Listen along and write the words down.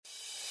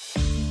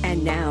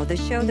And now, the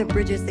show that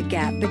bridges the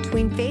gap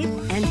between faith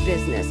and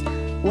business.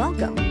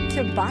 Welcome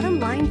to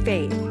Bottom Line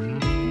Faith.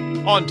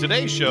 On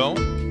today's show,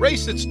 Ray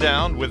sits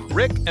down with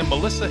Rick and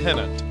Melissa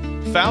Hennett,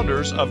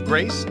 founders of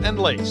Grace and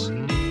Lace.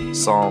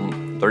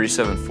 Psalm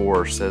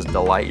 37:4 says,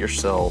 "Delight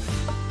yourself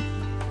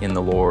in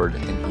the Lord,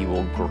 and He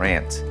will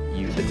grant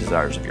you the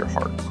desires of your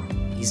heart."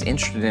 He's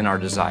interested in our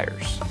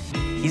desires.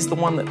 He's the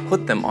one that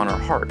put them on our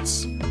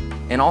hearts.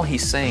 And all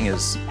He's saying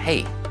is,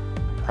 hey,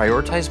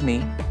 prioritize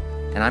me,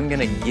 and I'm going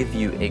to give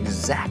you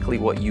exactly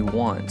what you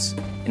want,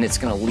 and it's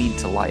going to lead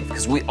to life,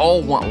 because we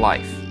all want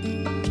life.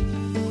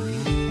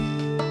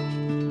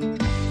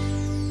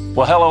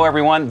 Well, hello,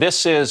 everyone.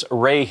 This is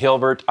Ray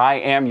Hilbert. I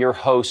am your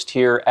host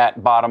here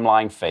at Bottom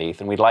Line Faith,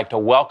 and we'd like to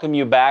welcome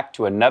you back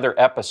to another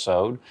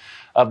episode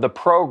of the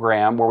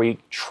program where we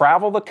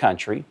travel the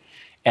country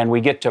and we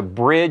get to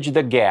bridge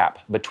the gap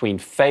between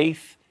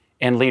faith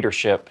and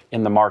leadership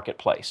in the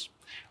marketplace.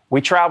 We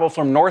travel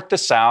from north to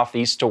south,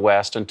 east to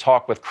west, and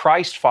talk with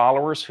Christ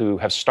followers who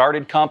have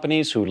started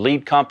companies, who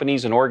lead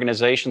companies and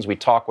organizations. We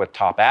talk with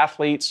top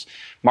athletes,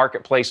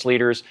 marketplace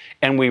leaders,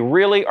 and we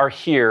really are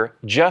here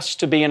just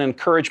to be an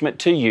encouragement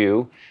to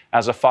you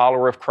as a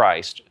follower of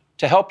Christ,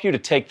 to help you to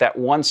take that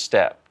one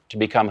step to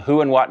become who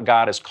and what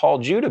God has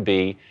called you to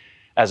be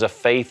as a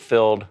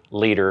faith-filled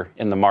leader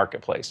in the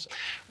marketplace.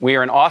 We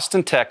are in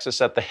Austin,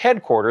 Texas, at the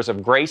headquarters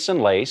of Grace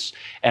and Lace,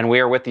 and we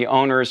are with the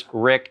owners,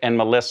 Rick and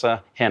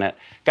Melissa Hennett.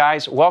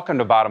 Guys, welcome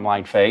to Bottom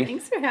Line Faith.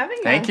 Thanks for having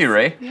us. Thank you,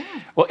 Ray. Yeah.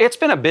 Well, it's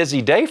been a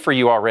busy day for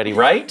you already,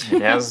 right?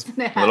 It has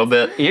a little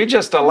bit. You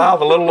just allow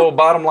the little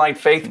Bottom Line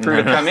Faith crew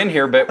to come in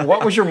here, but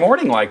what was your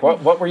morning like?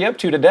 What were you up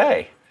to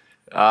today?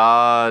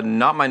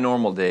 Not my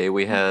normal day.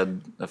 We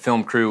had a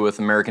film crew with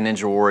American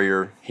Ninja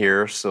Warrior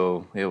here,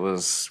 so it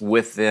was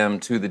with them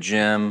to the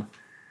gym,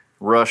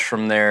 rush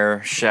from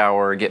there,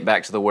 shower, get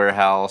back to the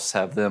warehouse,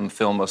 have them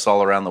film us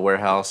all around the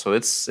warehouse. So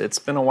it's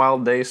been a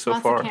wild day so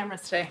far. Lots of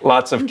cameras today.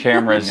 Lots of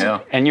cameras. Yeah.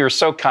 And you're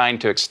so kind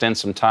to extend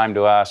some time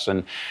to us.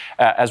 And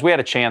as we had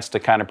a chance to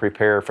kind of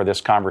prepare for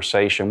this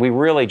conversation, we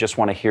really just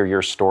want to hear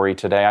your story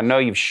today. I know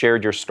you've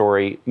shared your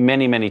story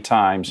many, many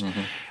times.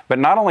 Mm-hmm. But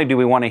not only do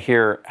we want to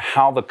hear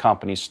how the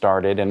company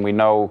started, and we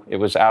know it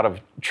was out of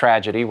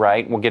tragedy,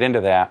 right? We'll get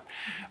into that.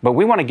 But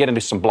we want to get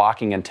into some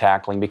blocking and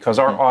tackling, because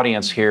our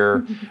audience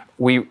here,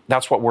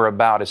 that's what we're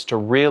about, is to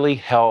really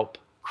help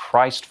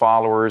Christ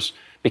followers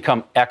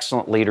become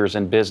excellent leaders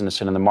in business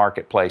and in the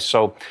marketplace.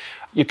 So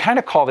you kind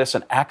of call this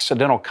an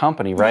accidental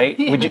company, right?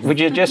 Yes. Would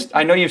you just,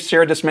 I know you've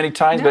shared this many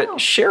times, No. but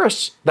share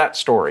us that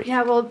story.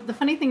 Yeah, well, the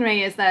funny thing,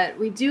 Ray, is that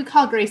we do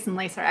call Grace and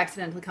Lace our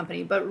accidental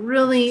company, but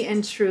really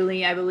and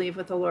truly, I believe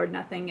with the Lord,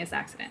 nothing is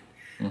accident.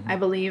 Mm-hmm. I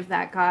believe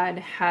that God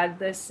had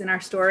this in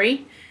our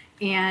story,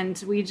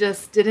 and we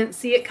just didn't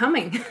see it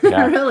coming,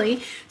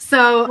 really.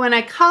 So when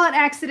I call it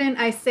accident,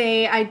 I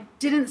say I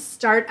didn't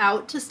start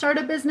out to start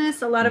a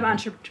business. A lot of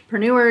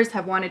entrepreneurs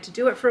have wanted to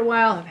do it for a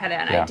while, have had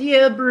an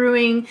idea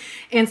brewing.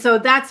 And so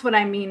that's what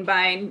I mean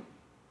by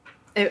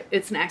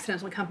it's an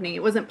accidental company.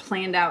 It wasn't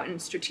planned out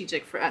and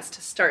strategic for us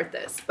to start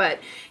this, but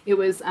it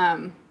was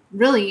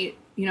really,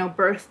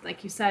 birthed,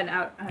 like you said,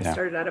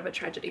 started out of a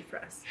tragedy for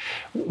us.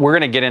 We're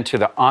going to get into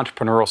the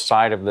entrepreneurial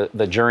side of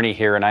the journey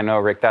here, and I know,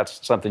 Rick,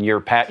 that's something you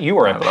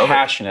are a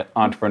passionate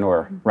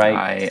entrepreneur,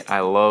 right?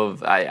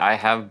 I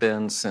have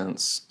been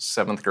since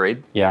 7th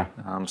grade. Yeah.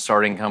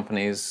 Starting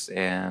companies,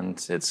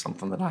 and it's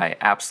something that I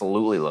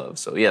absolutely love.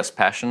 So yes,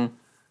 passion,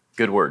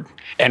 good word.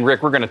 And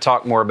Rick, we're going to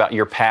talk more about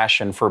your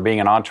passion for being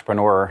an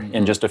entrepreneur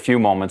in just a few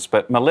moments.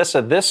 But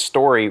Melissa, this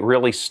story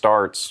really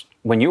starts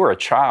when you were a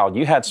child.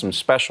 You had some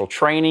special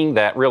training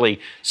that really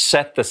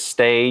set the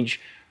stage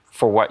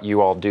for what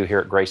you all do here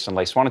at Grace and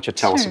Lace. Why don't you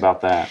tell us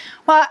about that?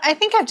 Well, I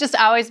think I've just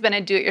always been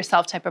a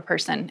do-it-yourself type of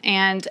person.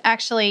 And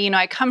actually,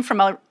 I come from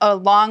a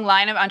long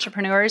line of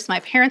entrepreneurs. My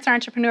parents are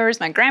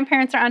entrepreneurs, my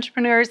grandparents are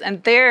entrepreneurs,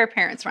 and their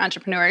parents were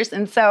entrepreneurs.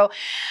 And so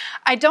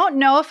I don't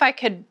know if I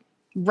could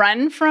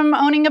run from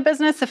owning a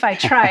business if I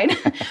tried,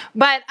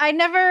 but I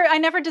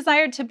never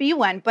desired to be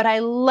one. But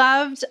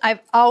I've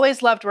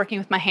always loved working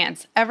with my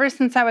hands. Ever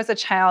since I was a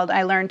child,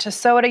 I learned to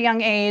sew at a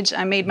young age.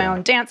 I made my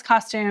own dance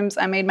costumes.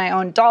 I made my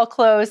own doll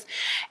clothes.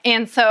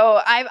 And so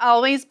I've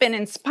always been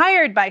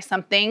inspired by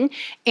something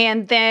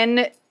and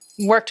then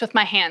worked with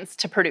my hands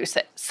to produce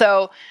it.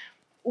 So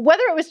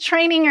whether it was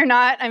training or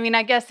not,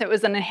 I guess it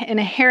was an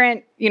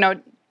inherent,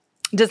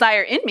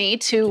 desire in me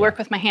to work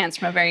with my hands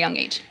from a very young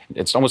age.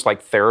 It's almost like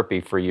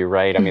therapy for you,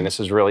 right? This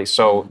is really,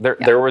 so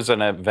there was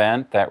an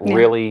event that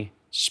really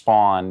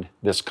spawned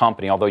this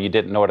company, although you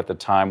didn't know it at the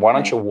time. Why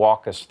don't you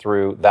walk us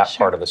through that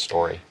part of the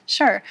story?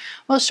 Sure.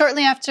 Well,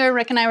 shortly after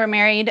Rick and I were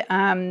married,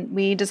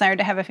 we desired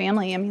to have a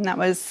family. That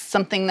was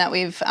something that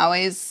we've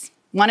always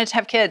wanted to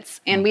have kids,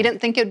 and we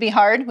didn't think it would be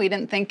hard. We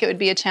didn't think it would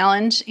be a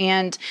challenge,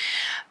 and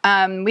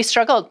we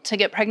struggled to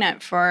get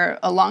pregnant for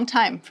a long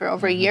time, for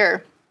over a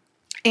year.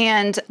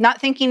 And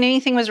not thinking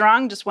anything was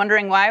wrong, just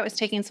wondering why it was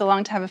taking so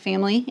long to have a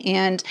family.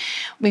 And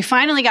we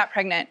finally got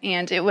pregnant,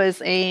 and it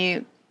was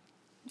a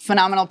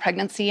phenomenal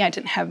pregnancy. I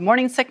didn't have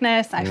morning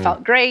sickness. I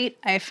felt great.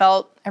 I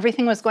felt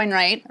everything was going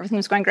right. Everything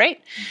was going great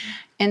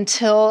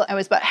until I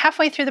was about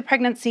halfway through the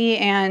pregnancy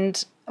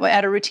and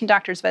at a routine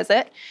doctor's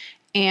visit,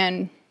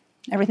 and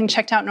everything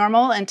checked out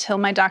normal until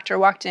my doctor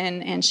walked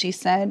in and she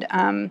said,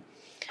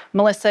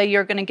 Melissa,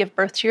 you're going to give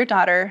birth to your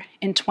daughter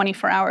in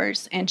 24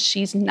 hours and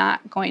she's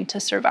not going to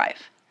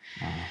survive.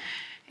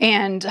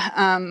 And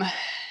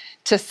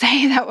to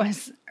say that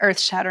was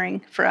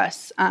earth-shattering for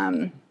us.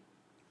 To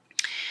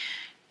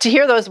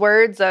hear those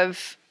words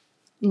of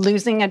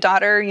losing a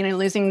daughter,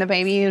 losing the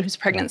baby whose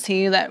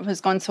pregnancy that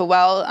was going so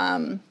well,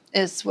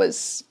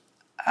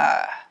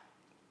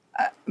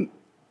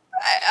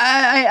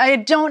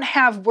 I don't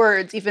have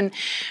words, even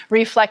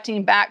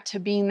reflecting back to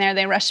being there.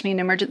 They rushed me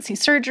into emergency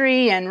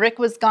surgery, and Rick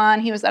was gone.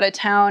 He was out of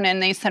town,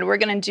 and they said, we're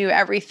going to do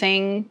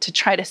everything to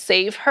try to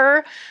save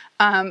her,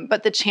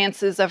 but the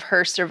chances of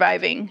her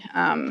surviving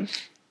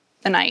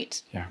the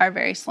night are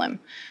very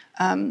slim.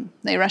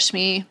 They rushed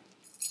me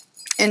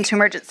into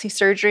emergency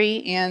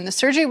surgery, and the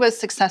surgery was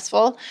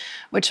successful,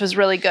 which was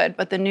really good,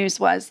 but the news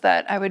was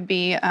that I would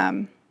be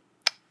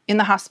in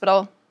the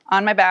hospital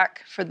on my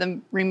back for the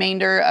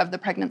remainder of the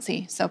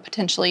pregnancy, so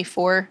potentially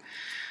 4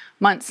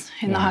 months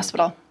in the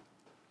hospital.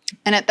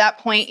 And at that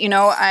point,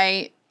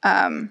 I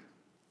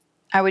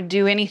would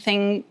do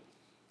anything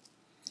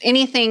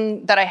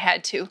that I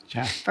had to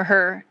for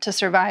her to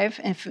survive.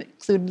 If it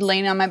included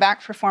laying on my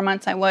back for 4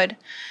 months, I would.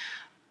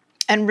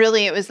 And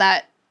really, it was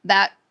that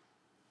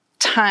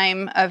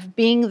time of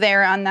being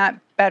there on that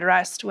bed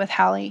rest with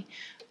Hallie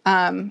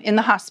in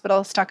the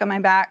hospital, stuck on my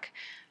back,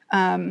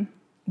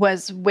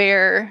 was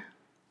where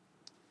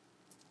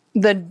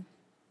the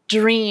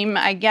dream,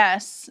 I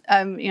guess,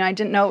 I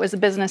didn't know it was a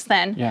business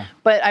then,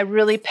 but I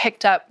really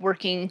picked up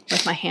working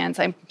with my hands.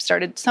 I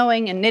started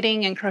sewing and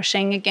knitting and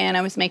crocheting again.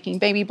 I was making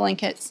baby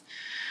blankets.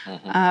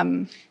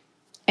 And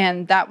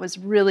that was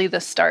really the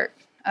start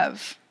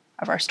of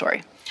our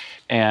story.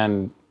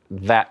 And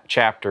that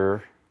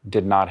chapter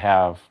did not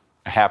have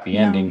a happy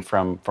ending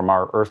from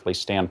our earthly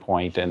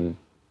standpoint. And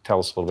tell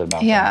us a little bit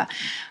about that. Yeah.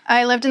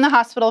 I lived in the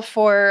hospital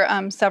for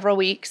several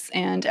weeks,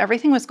 and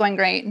everything was going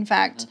great. In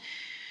fact,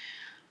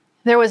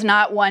 there was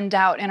not one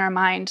doubt in our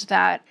mind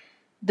that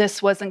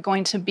this wasn't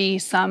going to be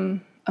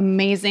some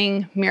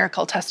amazing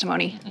miracle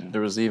testimony.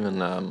 There was even,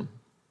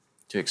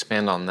 to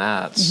expand on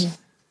that,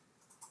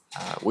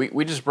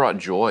 we just brought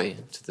joy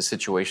to the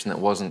situation that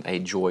wasn't a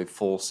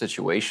joyful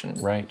situation.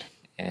 Right.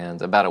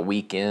 And about a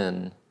week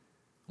in,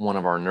 one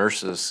of our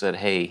nurses said,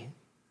 hey,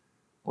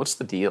 what's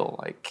the deal?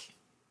 Like,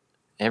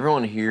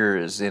 everyone here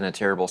is in a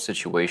terrible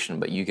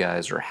situation, but you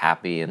guys are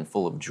happy and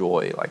full of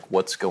joy. Like,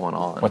 what's going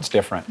on? What's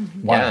different?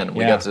 Yeah, and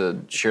we got to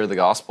share the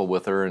gospel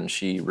with her, and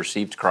she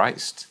received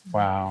Christ.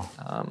 Wow.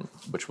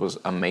 Which was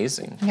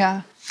amazing.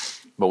 Yeah.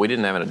 But we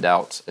didn't have any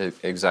doubts,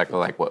 exactly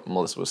like what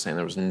Melissa was saying.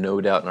 There was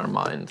no doubt in our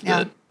mind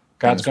that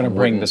God's going to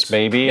bring this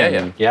baby.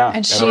 And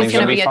she's going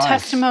to be a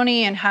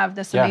testimony and have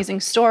this amazing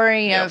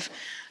story of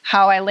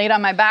how I laid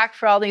on my back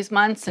for all these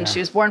months and she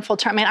was born full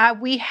term. I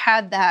mean, we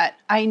had that.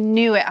 I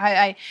knew it.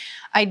 I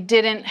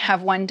didn't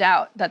have one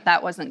doubt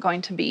that wasn't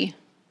going to be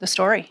the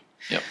story.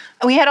 Yep.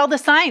 We had all the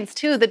signs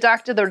too. The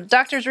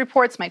doctor's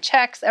reports, my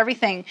checks,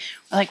 everything.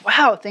 We're like,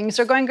 wow, things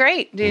are going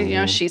great.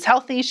 She's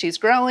healthy, she's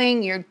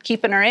growing, you're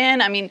keeping her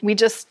in. I mean, we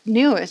just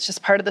knew it's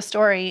just part of the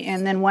story.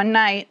 And then one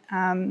night,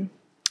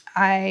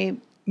 my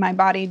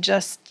body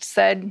just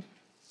said,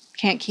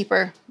 can't keep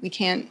her. We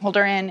can't hold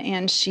her in.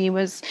 And she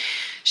was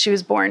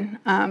born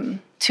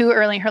too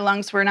early. Her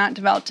lungs were not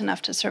developed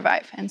enough to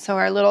survive. And so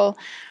our little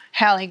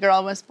Hallie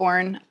girl was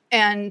born.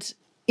 And,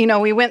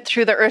 we went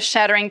through the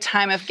earth-shattering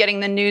time of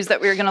getting the news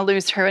that we were going to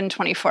lose her in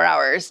 24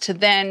 hours to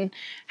then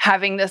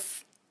having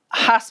this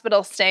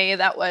hospital stay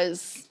that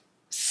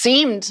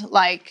seemed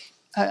like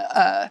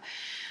a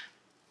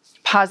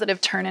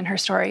positive turn in her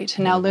story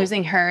to now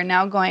losing her,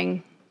 now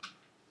going,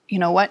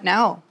 what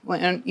now?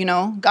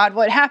 God,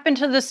 what happened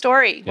to the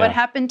story? Yeah. What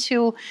happened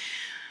to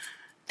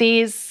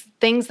these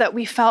things that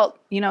we felt,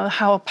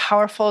 how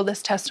powerful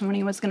this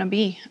testimony was going to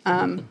be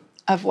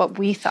of what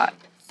we thought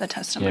the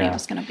testimony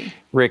was going to be.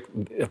 Rick,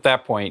 at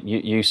that point,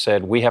 you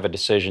said we have a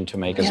decision to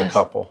make as a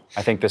couple.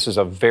 I think this is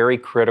a very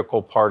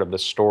critical part of the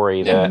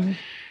story that,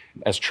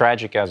 as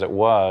tragic as it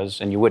was,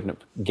 and you wouldn't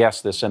have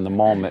guessed this in the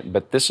moment,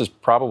 but this is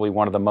probably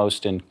one of the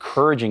most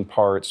encouraging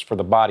parts for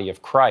the body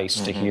of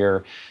Christ to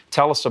hear.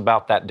 Tell us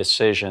about that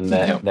decision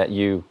that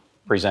you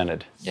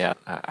presented. Yeah,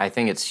 I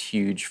think it's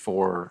huge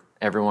for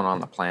everyone on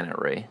the planet,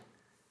 Ray.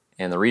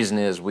 And the reason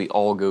is we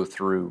all go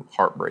through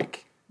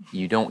heartbreak.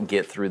 You don't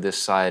get through this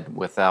side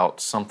without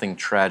something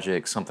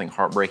tragic, something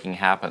heartbreaking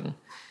happen.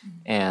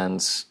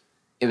 And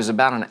it was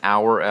about an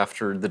hour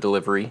after the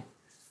delivery.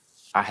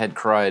 I had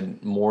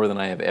cried more than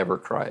I have ever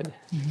cried.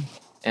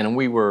 And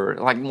we were,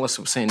 like Melissa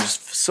was saying,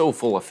 just so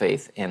full of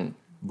faith and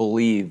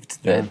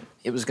believed that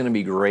it was going to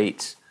be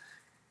great.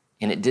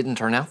 And it didn't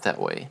turn out that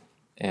way.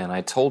 And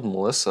I told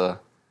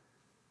Melissa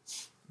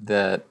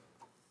that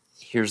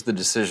here's the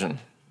decision.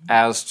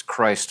 as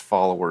Christ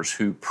followers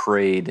who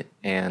prayed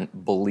and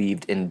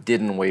believed and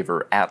didn't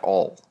waver at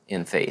all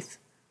in faith,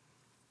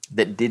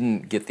 that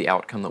didn't get the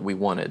outcome that we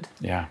wanted.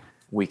 Yeah.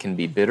 We can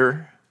be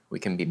bitter, we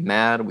can be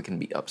mad, we can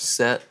be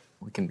upset,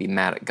 we can be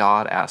mad at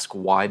God, ask,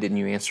 why didn't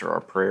you answer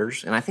our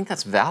prayers? And I think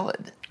that's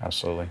valid.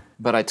 Absolutely.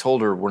 But I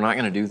told her, we're not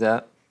going to do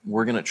that.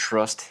 We're going to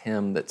trust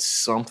Him that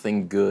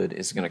something good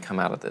is going to come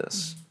out of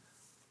this.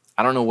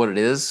 I don't know what it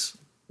is.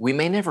 We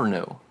may never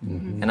know.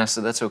 And I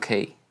said, that's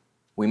okay.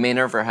 We may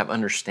never have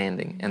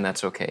understanding, and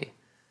that's okay.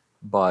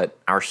 But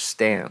our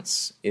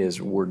stance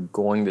is we're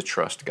going to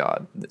trust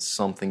God that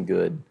something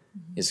good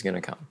is going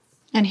to come.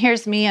 And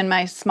here's me and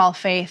my small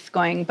faith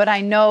going, but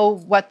I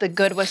know what the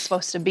good was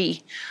supposed to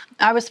be.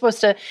 I was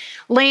supposed to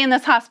lay in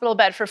this hospital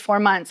bed for 4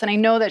 months, and I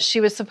know that she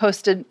was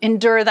supposed to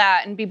endure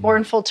that and be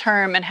born full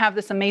term and have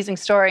this amazing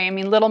story. I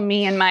mean, little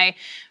me and my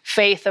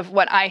faith of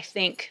what I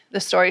think the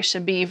story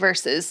should be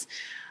versus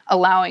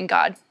allowing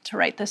God to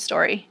write this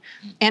story.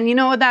 And you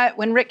know that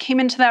when Rick came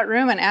into that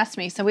room and asked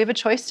me, so we have a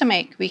choice to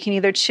make. We can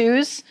either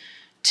choose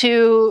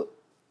to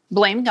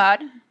blame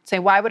God, say,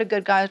 why would a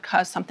good God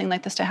cause something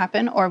like this to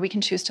happen? Or we can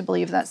choose to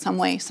believe that some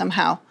way,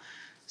 somehow,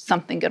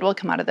 something good will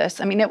come out of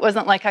this. I mean, it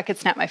wasn't like I could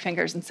snap my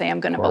fingers and say, I'm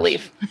going to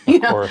believe. I'm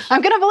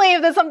going to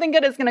believe that something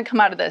good is going to come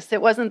out of this.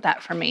 It wasn't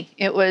that for me.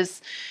 It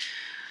was,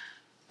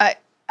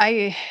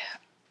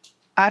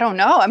 I don't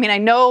know. I mean, I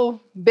know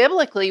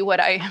biblically what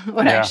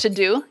I should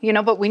do,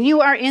 but when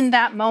you are in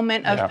that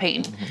moment of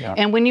pain,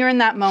 and when you're in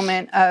that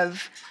moment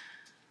of,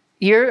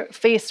 you're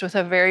faced with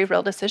a very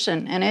real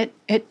decision. And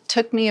it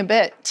took me a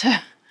bit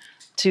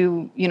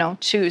to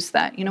choose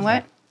that,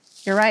 what?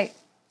 You're right.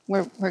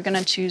 We're going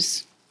to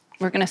choose.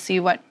 We're going to see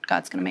what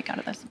God's going to make out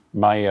of this.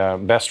 My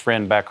best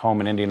friend back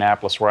home in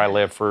Indianapolis, where I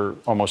lived for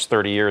almost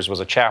 30 years, was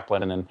a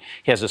chaplain. And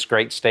he has this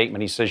great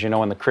statement. He says,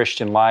 in the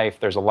Christian life,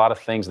 there's a lot of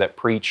things that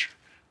preach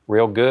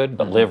real good,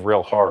 but live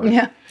real hard.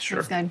 Yeah,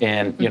 sure.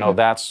 And,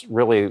 that's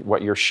really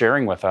what you're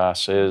sharing with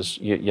us is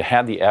you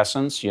had the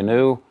essence.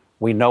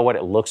 We know what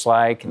it looks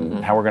like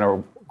and how we're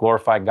going to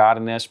glorify God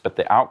in this, but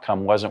the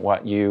outcome wasn't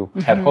what you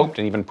had hoped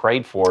and even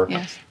prayed for,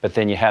 but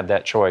then you had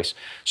that choice.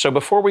 So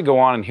before we go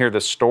on and hear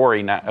the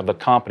story of the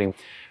company,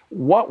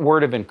 what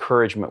word of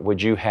encouragement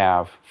would you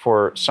have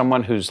for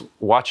someone who's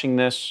watching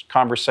this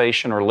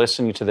conversation or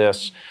listening to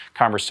this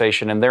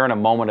conversation and they're in a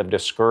moment of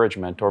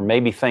discouragement, or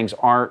maybe things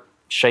aren't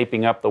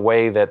shaping up the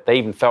way that they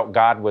even felt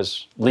God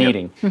was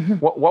leading?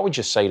 What would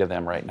you say to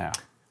them right now?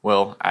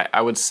 Well,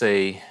 I would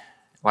say,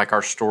 like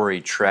our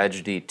story,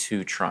 tragedy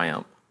to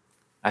triumph.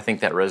 I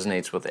think that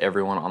resonates with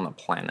everyone on the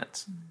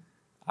planet.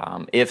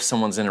 If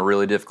someone's in a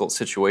really difficult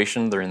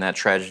situation, they're in that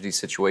tragedy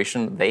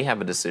situation, they have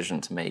a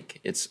decision to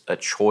make. It's a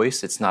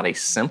choice. It's not a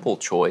simple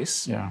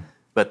choice,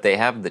 but they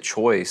have the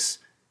choice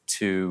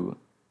to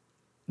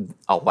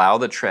allow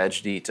the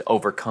tragedy to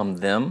overcome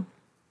them,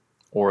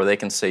 or they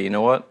can say, you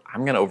know what,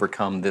 I'm going to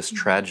overcome this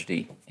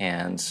tragedy.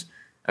 And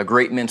a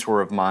great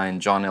mentor of mine,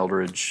 John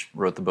Eldredge,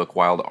 wrote the book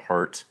Wild at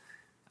Heart.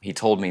 He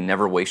told me,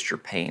 never waste your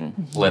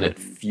pain. Let it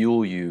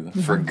fuel you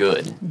for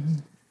good.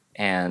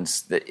 And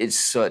that it's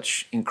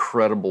such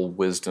incredible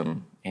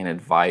wisdom and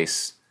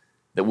advice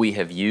that we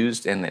have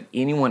used, and that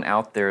anyone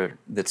out there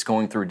that's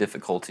going through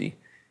difficulty,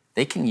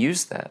 they can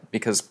use that,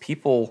 because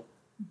people,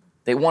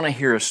 they want to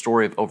hear a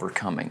story of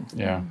overcoming.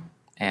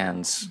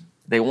 And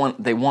they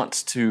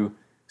want to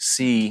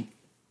see,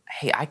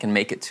 hey, I can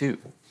make it too.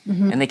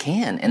 And they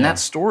can. And that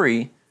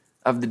story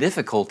of the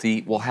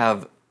difficulty will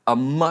have a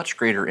much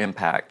greater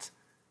impact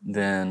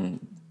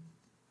than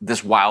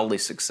this wildly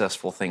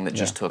successful thing that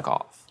just took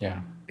off.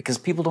 Because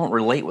people don't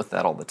relate with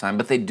that all the time,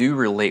 but they do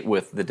relate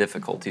with the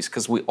difficulties,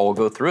 because we all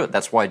go through it.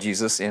 That's why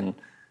Jesus in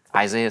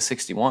Isaiah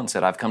 61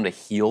 said, I've come to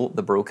heal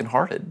the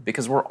brokenhearted,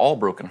 because we're all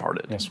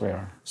brokenhearted. Yes, we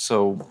are.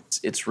 So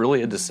it's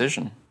really a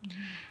decision.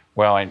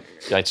 Well,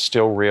 it's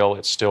still real,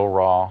 it's still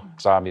raw,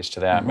 it's obvious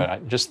to that, but I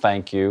just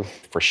thank you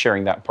for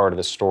sharing that part of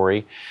the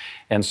story.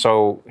 And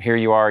so here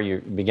you are, you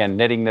began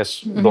knitting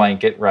this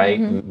blanket,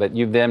 right? But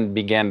you then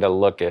began to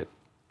look at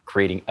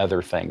creating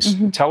other things.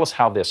 Tell us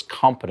how this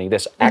company,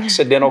 this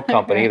accidental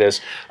company, this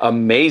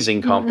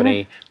amazing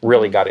company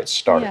really got its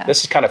start.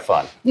 This is kind of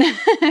fun.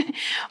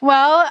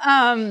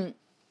 Well,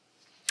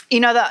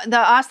 the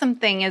awesome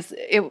thing is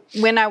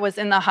when I was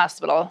in the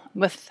hospital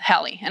with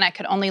Hallie and I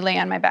could only lay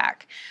on my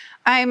back,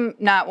 I'm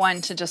not one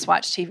to just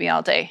watch TV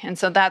all day. And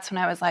so that's when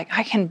I was like,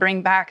 I can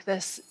bring back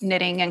this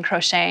knitting and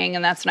crocheting.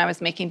 And that's when I was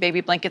making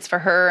baby blankets for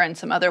her and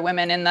some other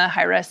women in the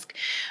high-risk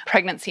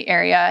pregnancy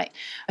area.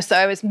 So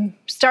I was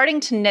starting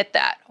to knit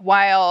that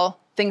while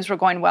things were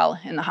going well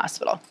in the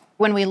hospital.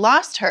 When we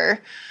lost her,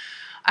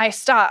 I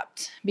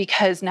stopped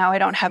because now I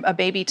don't have a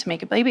baby to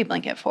make a baby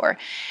blanket for.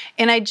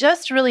 And I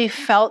just really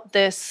felt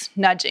this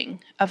nudging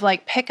of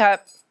like, pick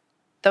up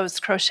those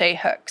crochet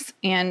hooks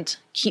and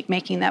keep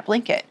making that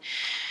blanket.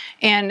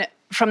 And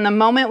from the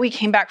moment we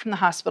came back from the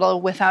hospital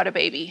without a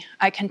baby,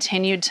 I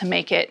continued to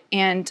make it.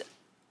 And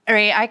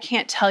Ray, I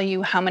can't tell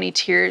you how many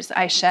tears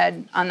I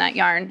shed on that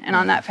yarn and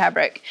on that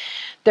fabric.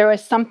 There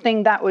was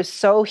something that was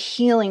so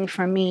healing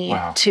for me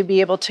to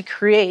be able to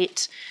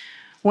create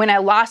when I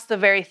lost the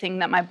very thing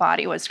that my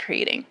body was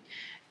creating.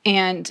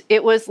 And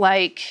it was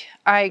like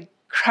I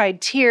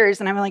cried tears,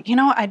 and I'm like,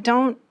 I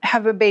don't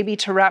have a baby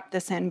to wrap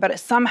this in, but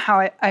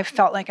somehow I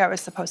felt like I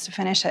was supposed to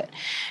finish it.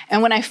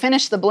 And when I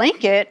finished the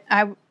blanket,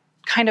 I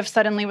kind of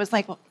suddenly was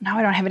like, well, now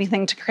I don't have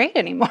anything to create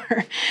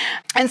anymore.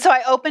 And so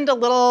I opened a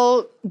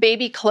little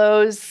baby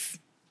clothes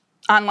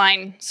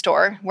online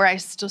store where I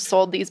still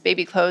sold these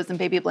baby clothes and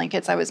baby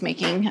blankets I was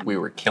making. We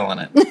were killing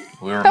it.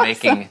 We were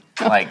making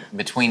like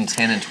between $10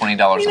 and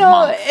 $20 a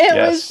month.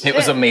 It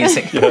was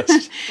amazing.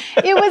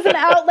 It was an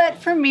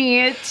outlet for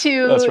me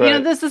to, That's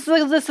right.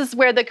 This is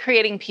where the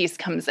creating piece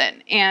comes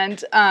in.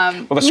 And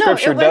well, the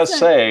scripture does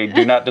say,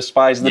 "Do not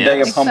despise the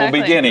day of humble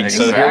Exactly. beginnings."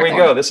 So here we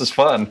go. This is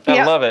fun.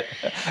 I love it.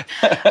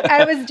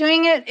 I was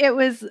doing it. It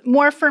was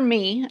more for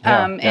me,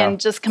 and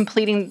just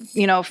completing,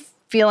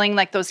 feeling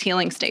like those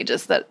healing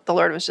stages that the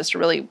Lord was just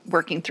really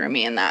working through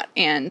me in that.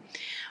 And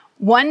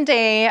one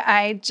day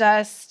I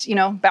just,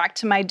 back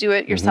to my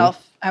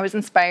do-it-yourself, I was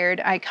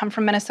inspired. I come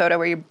from Minnesota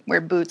where you wear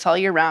boots all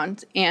year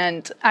round.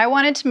 And I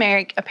wanted to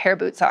make a pair of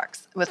boot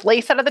socks with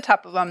lace out of the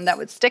top of them that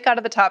would stick out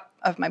of the top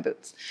of my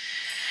boots.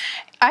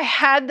 I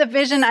had the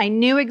vision. I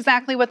knew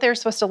exactly what they were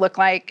supposed to look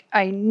like.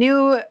 I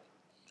knew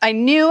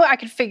I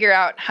could figure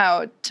out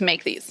how to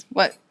make these,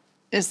 what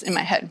is in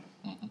my head.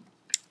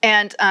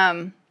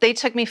 And they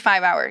took me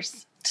 5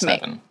 hours to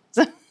make.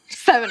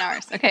 7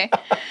 hours, okay.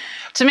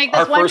 To make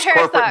this Our one first pair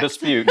of corporate socks.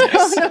 dispute.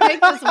 To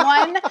make this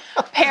one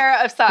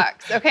pair of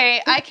socks,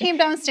 okay. I came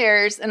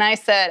downstairs and I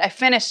said, I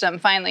finished them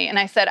finally, and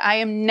I said, I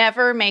am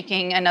never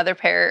making another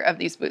pair of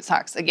these boot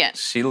socks again.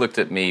 She looked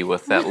at me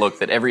with that look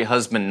that every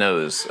husband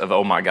knows of,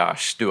 oh my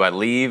gosh, do I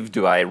leave?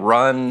 Do I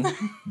run?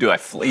 Do I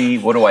flee?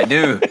 What do I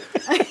do?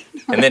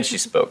 And then she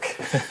spoke.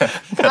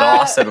 And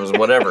all I said was,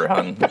 whatever,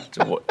 hon.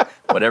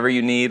 Whatever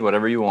you need,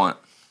 whatever you want.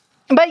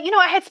 But,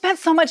 I had spent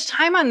so much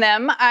time on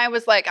them. I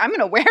was like, I'm going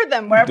to wear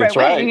them wherever That's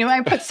I went. right.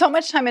 I put so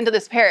much time into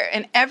this pair.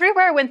 And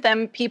everywhere I went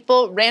them,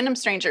 random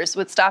strangers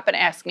would stop and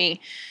ask me,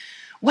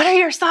 what are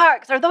your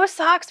socks? Are those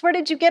socks? Where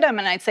did you get them?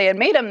 And I'd say I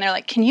made them. And they're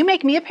like, can you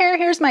make me a pair?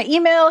 Here's my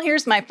email.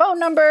 Here's my phone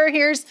number.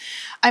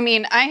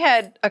 I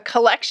had a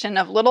collection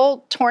of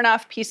little torn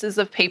off pieces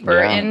of paper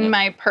in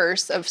my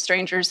purse of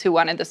strangers who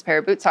wanted this pair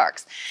of boot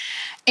socks.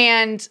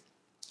 And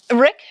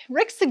Rick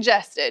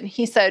suggested,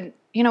 he said,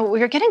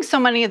 we're getting so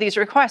many of these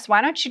requests.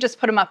 Why don't you just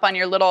put them up on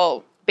your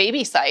little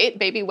baby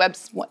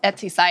web's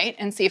Etsy site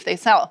and see if they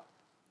sell?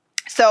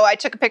 So I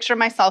took a picture of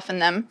myself in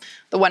them,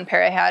 the one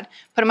pair I had,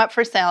 put them up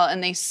for sale,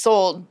 and they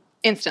sold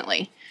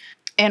instantly.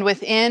 And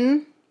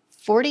within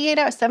 48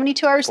 hours,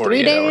 72 hours,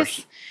 3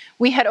 days,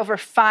 we had over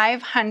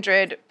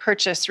 500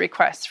 purchase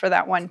requests for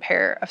that one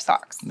pair of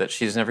socks. That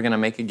she's never going to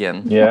make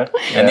again. Yeah.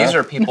 And these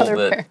are people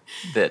Another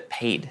that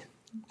paid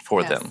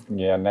for them.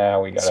 Yeah,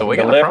 now we got to we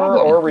got a deliver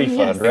problem. or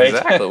refund, right?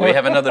 Exactly. We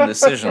have another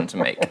decision to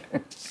make.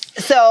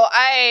 So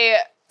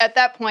at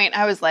that point,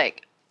 I was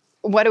like,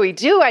 what do we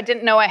do? I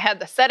didn't know I had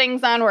the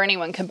settings on where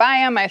anyone could buy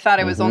them. I thought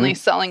I was only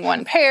selling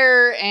one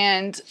pair.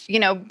 And,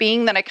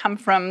 being that I come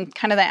from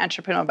kind of that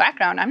entrepreneurial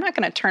background, I'm not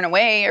going to turn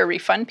away or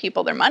refund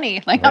people their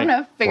money. I'm going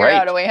to figure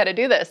out a way how to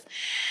do this.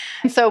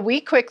 And so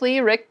we quickly,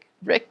 Rick,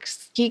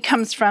 he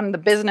comes from the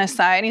business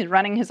side. He's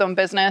running his own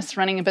business,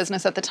 running a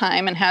business at the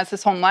time, and has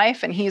his home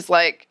life. And he's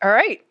like, all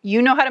right,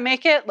 you know how to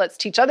make it. Let's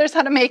teach others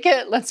how to make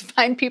it. Let's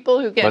find people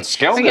who can. Let's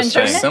scale this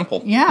thing.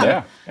 Simple.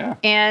 Yeah. Yeah.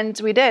 And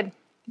we did.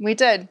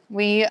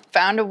 We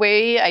found a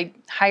way. I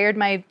hired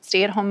my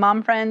stay-at-home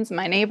mom friends,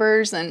 my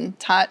neighbors, and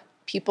taught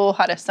people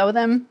how to sew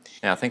them.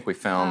 Yeah, I think we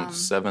found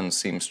 7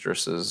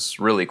 seamstresses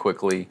really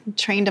quickly.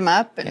 Trained them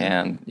up.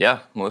 And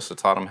Melissa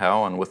taught them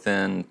how. And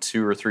within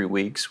 2 or 3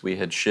 weeks, we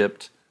had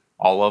shipped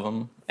all of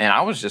them. And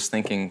I was just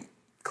thinking,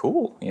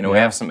 cool. We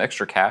have some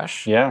extra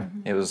cash. Yeah.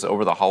 It was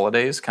over the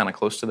holidays, kind of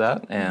close to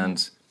that.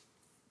 And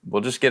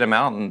we'll just get them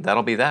out, and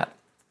that'll be that.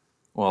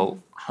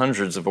 Well,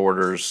 hundreds of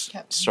orders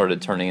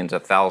started turning into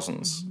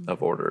thousands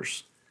of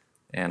orders.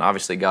 And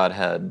obviously God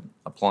had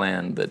a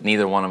plan that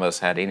neither one of us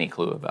had any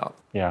clue about.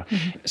 Yeah.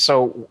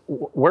 So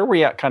where are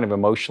we at kind of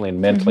emotionally and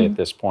mentally at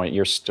this point?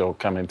 You're still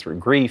coming through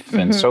grief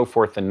and so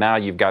forth, and now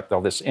you've got all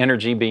this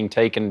energy being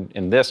taken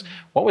in this.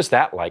 What was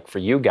that like for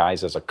you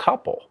guys as a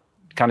couple,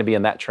 to kind of be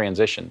in that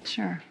transition?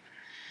 Sure.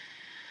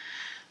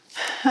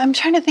 I'm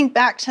trying to think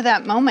back to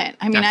that moment.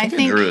 I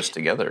think it drew us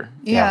together,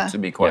 to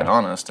be quite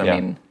honest. I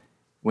mean,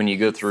 when you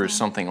go through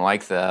something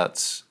like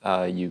that,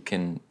 you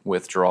can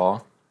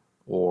withdraw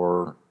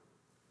or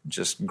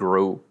just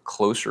grow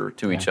closer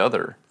to each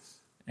other.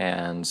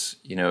 And,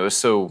 it was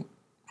so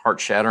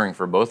heart-shattering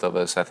for both of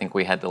us. I think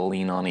we had to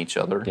lean on each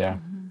other. Yeah.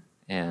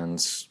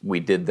 And we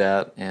did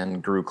that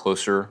and grew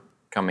closer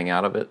coming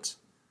out of it.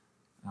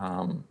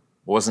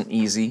 Wasn't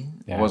easy.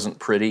 It wasn't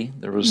pretty.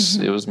 It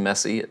was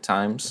messy at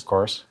times. Of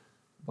course.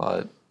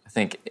 But I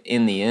think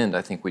in the end,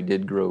 we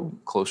did grow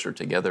closer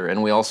together.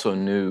 And we also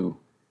knew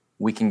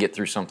we can get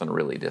through something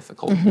really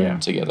difficult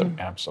together.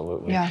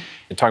 Absolutely. Yeah.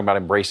 You're talking about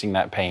embracing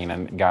that pain,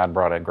 and God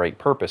brought a great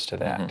purpose to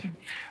that.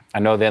 I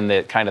know then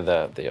that kind of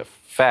the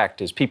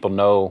fact is people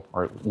know,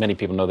 or many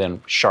people know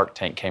then Shark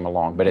Tank came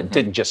along, but it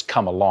didn't just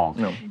come along.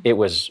 No. It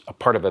was a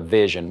part of a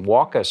vision.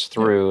 Walk us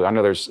through, I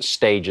know there's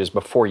stages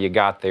before you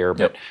got there,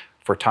 but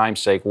for time's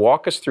sake,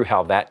 walk us through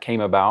how that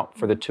came about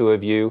for the two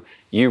of you.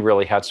 You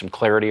really had some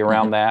clarity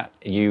around that.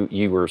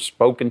 You were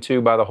spoken to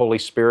by the Holy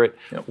Spirit.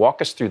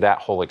 Walk us through that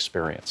whole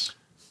experience.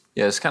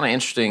 Yeah, it's kind of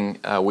interesting.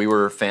 We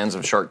were fans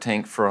of Shark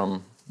Tank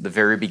from the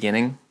very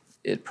beginning.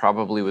 It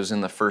probably was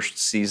in the first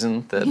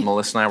season that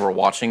Melissa and I were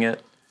watching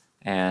it.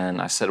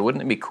 And I said,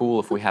 wouldn't it be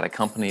cool if we had a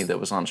company that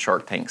was on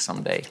Shark Tank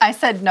someday? I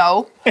said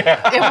no. It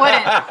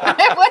wouldn't.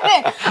 It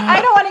wouldn't. I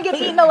don't want to get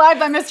eaten alive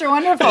by Mr.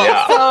 Wonderful.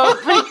 Yeah.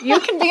 So you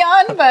can be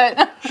on, but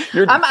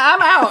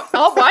I'm out.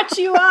 I'll watch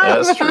you on. Yeah,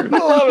 that's true.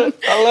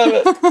 I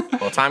love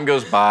it. Well, time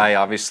goes by.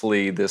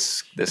 Obviously,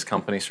 this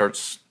company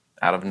starts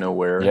out of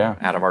nowhere,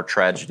 out of our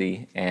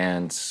tragedy.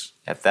 And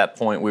at that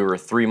point, we were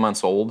 3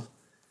 months old,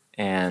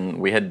 and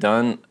we had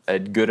done a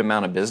good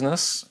amount of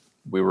business.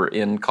 We were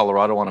in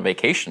Colorado on a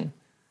vacation.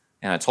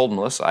 And I told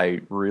Melissa,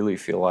 I really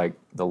feel like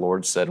the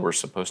Lord said we're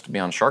supposed to be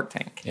on Shark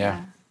Tank.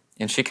 Yeah.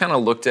 And she kind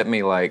of looked at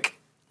me like,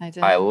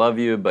 I love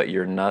you, but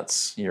you're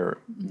nuts. You're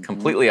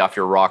completely off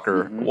your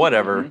rocker,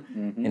 whatever.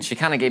 And she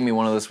kind of gave me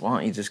one of those, why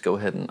don't you just go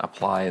ahead and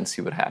apply and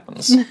see what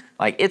happens?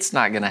 Like, it's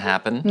not going to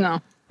happen. No.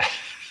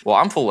 Well,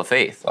 I'm full of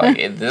faith. Like,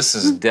 this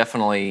is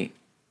definitely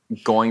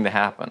going to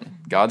happen.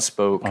 God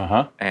spoke,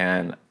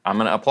 and I'm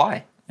going to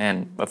apply.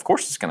 And of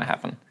course it's going to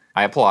happen.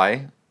 I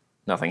apply,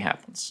 nothing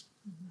happens.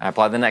 I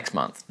apply the next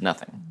month,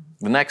 nothing.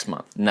 The next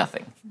month,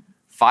 nothing.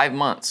 5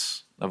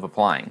 months of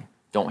applying,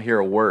 don't hear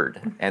a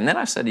word. And then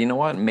I said, you know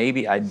what?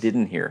 Maybe I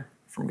didn't hear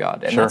from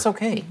God. And that's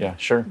okay. Yeah,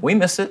 sure. We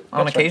miss it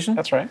on occasion. Right.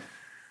 That's right.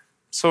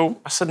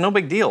 So I said, no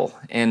big deal.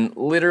 And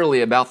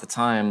literally about the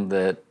time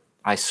that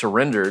I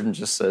surrendered and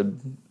just said,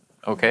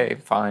 okay,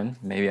 fine,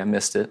 maybe I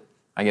missed it,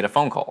 I get a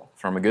phone call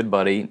from a good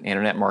buddy,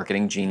 internet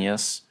marketing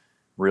genius,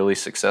 really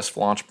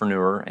successful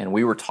entrepreneur. And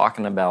we were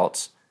talking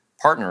about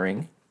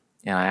partnering.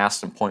 And I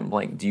asked him point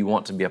blank, do you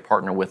want to be a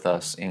partner with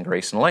us in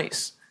Grace and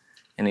Lace?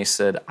 And he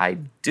said, I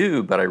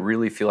do, but I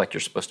really feel like you're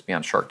supposed to be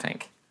on Shark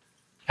Tank.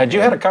 Had you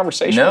had a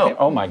conversation No. with him?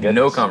 Oh, my goodness.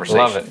 No conversation.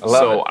 Love it.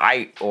 So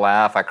I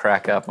laugh, I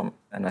crack up,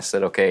 and I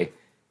said, okay,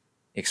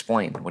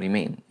 explain. What do you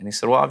mean? And he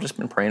said, well, I've just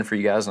been praying for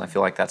you guys, and I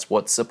feel like that's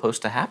what's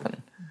supposed to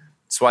happen.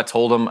 So I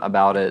told him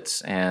about it,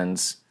 and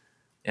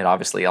it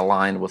obviously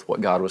aligned with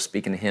what God was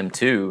speaking to him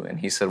too. And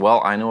he said,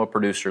 well, I know a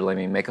producer. Let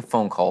me make a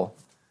phone call.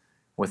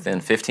 Within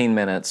 15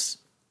 minutes,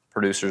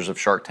 producers of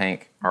Shark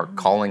Tank are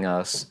calling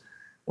us.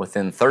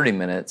 Within 30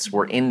 minutes,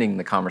 we're ending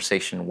the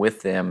conversation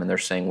with them, and they're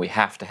saying, we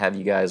have to have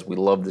you guys. We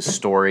love this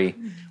story.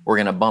 We're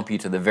going to bump you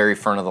to the very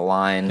front of the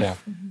line. Yeah.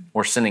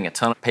 We're sending a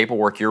ton of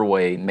paperwork your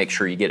way. Make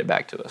sure you get it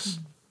back to us.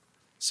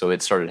 So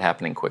it started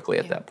happening quickly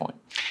at that point.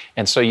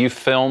 And so you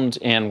filmed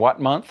in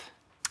what month?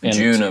 In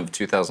June of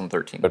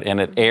 2013. And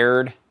it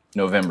aired?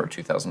 November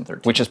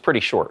 2013. Which is pretty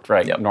short,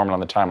 right? Yep. Normally on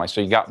the timeline.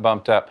 So you got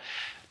bumped up.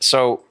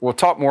 So we'll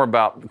talk more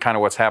about kind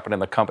of what's happened in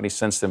the company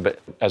since then, but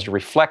as you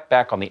reflect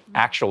back on the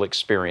actual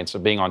experience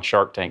of being on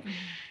Shark Tank,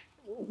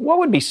 what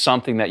would be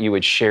something that you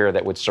would share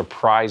that would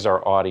surprise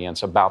our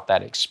audience about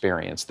that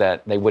experience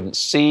that they wouldn't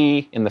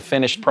see in the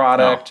finished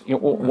product? You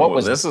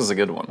know, This is a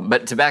good one.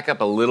 But to back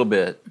up a little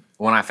bit,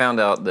 when I found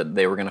out that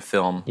they were going to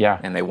film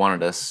and they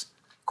wanted us,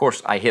 of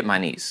course, I hit my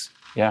knees.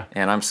 Yeah.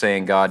 And I'm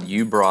saying, God,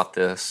 you brought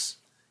this.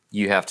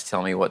 You have to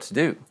tell me what to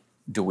do.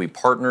 Do we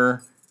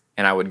partner?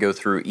 And I would go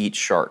through each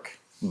shark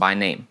by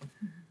name.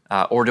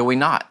 Or do we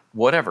not?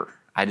 Whatever.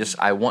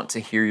 I want to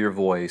hear your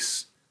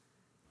voice.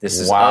 This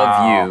is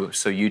of you,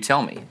 so you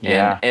tell me.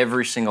 Yeah. And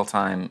every single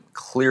time,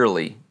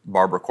 clearly,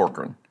 Barbara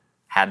Corcoran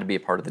had to be a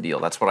part of the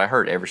deal. That's what I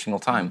heard every single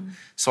time.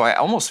 So I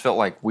almost felt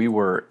like we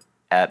were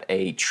at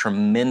a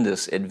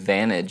tremendous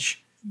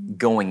advantage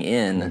going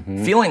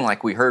in, feeling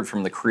like we heard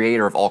from the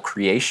creator of all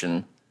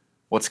creation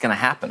what's going to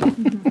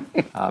happen.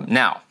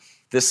 Now,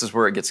 this is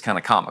where it gets kind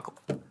of comical,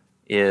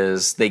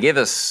 is they give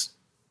us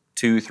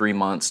 2-3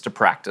 months to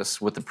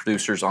practice with the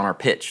producers on our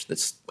pitch.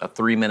 That's a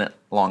 3-minute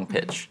long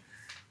pitch.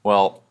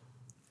 Well,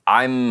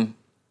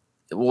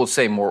 we'll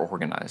say more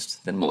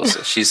organized than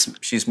Melissa.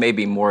 She's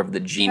maybe more of the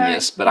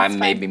genius, but I'm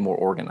maybe more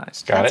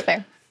organized. That's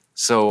fair.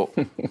 So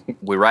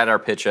we write our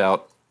pitch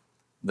out.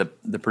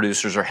 The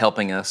producers are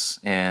helping us,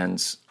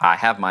 and I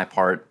have my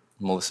part.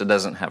 Melissa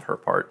doesn't have her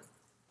part.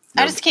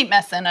 I just keep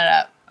messing it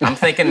up. I'm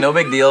thinking, no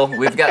big deal.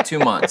 We've got 2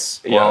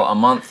 months. Well, a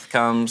month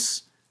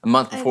comes. A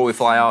month before we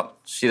fly out,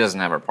 she doesn't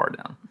have her part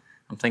down.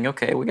 I'm thinking,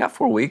 okay, we got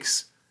 4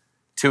 weeks.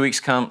 2 weeks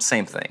come,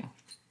 same thing.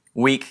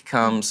 Week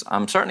comes,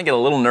 I'm starting to get a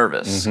little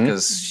nervous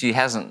because she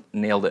hasn't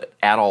nailed it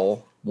at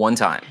all one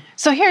time.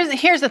 So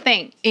here's the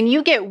thing, and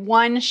you get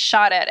one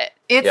shot at it.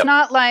 It's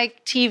not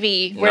like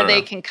TV where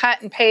they can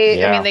cut and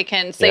paste. Yeah. I mean, they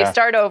can say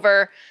start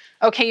over.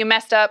 Okay, you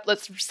messed up.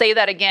 Let's say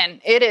that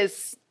again. It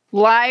is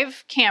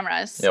live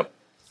cameras. Yep.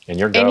 And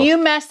you're go. And you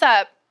mess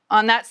up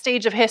on that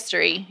stage of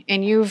history,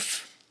 and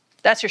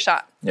that's your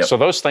shot. Yep. So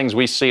those things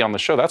we see on the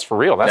show, that's for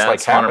real. That's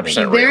like happening. 100%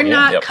 real. They're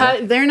not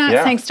cut. They're not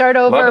saying start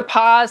over,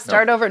 pause,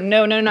 start over.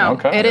 No.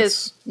 Okay. It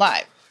is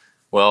live.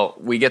 Well,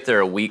 we get there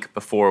a week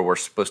before we're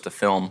supposed to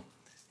film,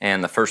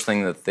 and the first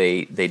thing that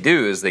they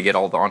do is they get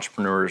all the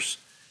entrepreneurs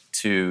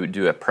to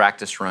do a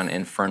practice run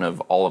in front of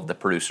all of the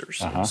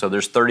producers. So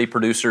there's 30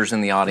 producers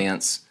in the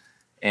audience,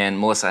 and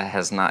Melissa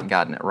has not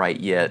gotten it right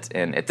yet.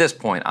 And at this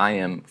point, I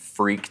am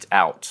freaked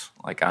out.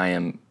 Like, I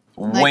am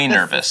way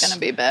nervous. This is going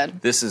to be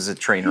bad. This is a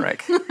train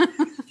wreck.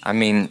 I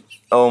mean,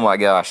 oh my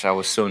gosh, I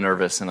was so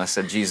nervous. And I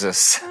said,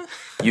 Jesus,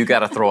 you got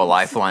to throw a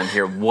lifeline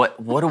here. What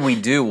do we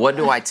do? What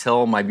do I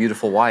tell my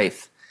beautiful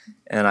wife?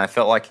 And I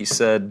felt like he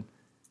said,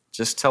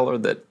 just tell her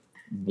that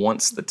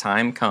once the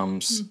time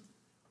comes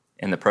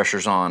and the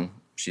pressure's on,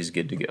 she's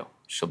good to go.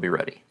 She'll be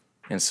ready.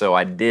 And so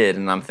I did,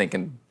 and I'm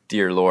thinking,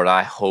 dear Lord,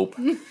 I hope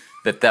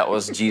that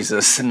was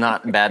Jesus,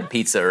 not bad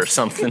pizza or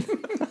something.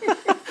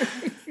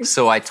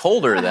 So I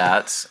told her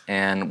that,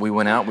 and we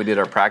went out, we did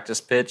our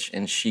practice pitch,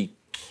 and she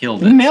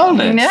killed it.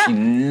 Nailed it. Yeah. She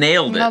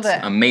nailed Nailed it.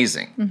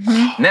 Amazing.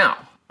 Now,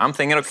 I'm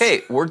thinking,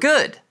 okay, we're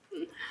good.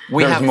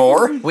 There's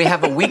more? We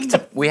have a week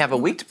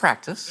to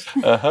practice.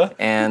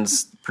 And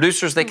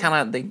producers, they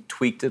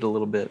tweaked it a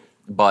little bit,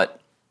 but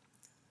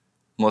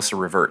Melissa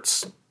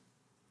reverts,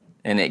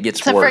 and it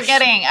gets To worse.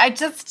 forgetting.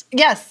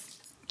 Yes.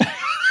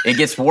 It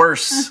gets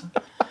worse,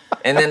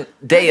 and then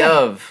day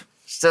of,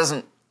 she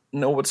doesn't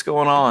know what's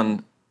going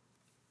on.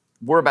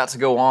 We're about to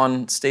go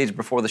on stage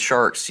before the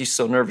Sharks. She's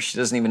so nervous she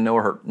doesn't even know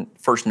her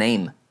first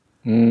name,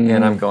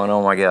 and I'm going,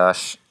 oh my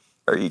gosh,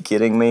 are you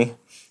kidding me?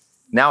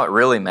 Now it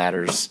really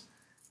matters.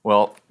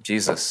 Well,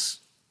 Jesus,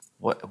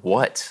 what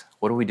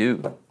do we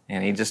do?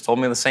 And he just told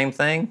me the same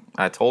thing.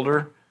 I told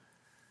her.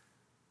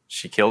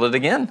 She killed it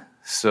again.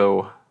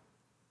 So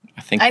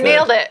I think I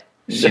nailed it.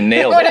 She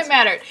nailed When it. it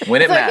mattered.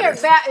 When it so mattered.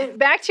 Here,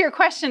 back to your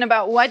question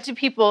about what do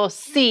people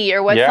see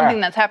or what's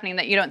something that's happening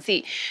that you don't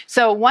see.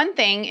 So one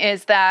thing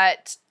is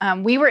that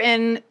we were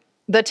in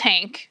the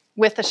tank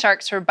with the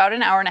Sharks for about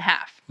an hour and a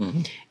half.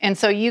 And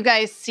so you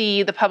guys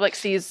see, the public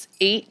sees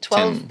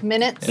 12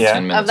 minutes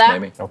 10 minutes of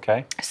that. maybe.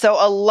 Okay. So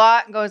a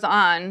lot goes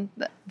on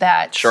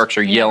that Sharks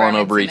are you yelling never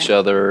over haven't each seen it.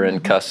 other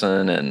and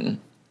cussing,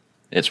 and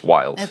it's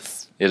wild.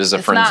 It is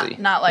a frenzy.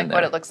 Not like in what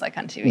there. it looks like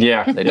on TV.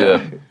 Yeah. They do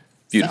a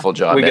beautiful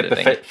job We get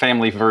editing. the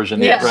family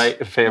version, Yes.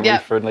 right?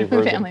 Family-friendly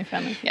version.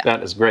 Family, yeah.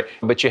 That is great.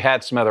 But you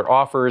had some other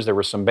offers. There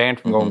was some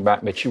bantering going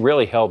back, but you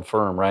really held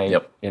firm, right?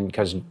 Yep. And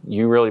because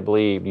you really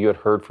believed you had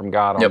heard from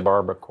God on Yep.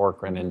 Barbara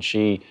Corcoran, and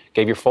she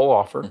gave your full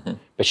offer.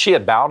 But she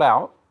had bowed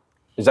out.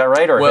 Is that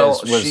right? Or Well,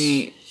 was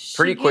she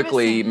pretty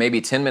quickly, maybe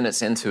 10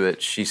 minutes into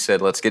it, she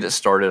said, let's get it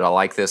started. I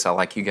like this. I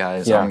like you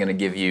guys. Yeah. I'm going to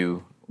give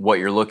you what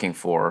you're looking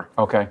for.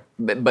 okay?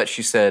 But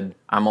she said,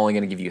 I'm only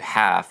going to give you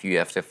half. You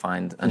have to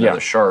find another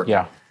shark.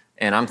 Yeah.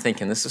 And I'm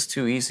thinking, this is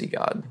too easy,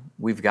 God.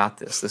 We've got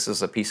this. This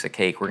is a piece of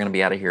cake. We're going to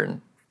be out of here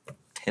in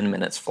 10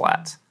 minutes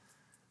flat.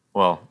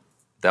 Well,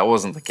 that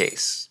wasn't the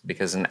case,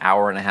 because an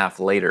hour and a half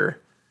later,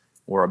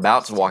 we're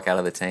about to walk out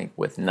of the tank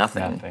with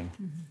nothing.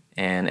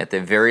 And at the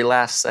very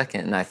last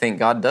second, and I think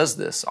God does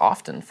this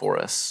often for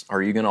us,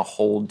 are you going to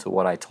hold to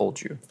what I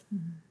told you?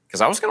 Because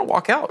I was going to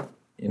walk out,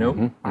 you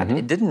know?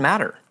 It didn't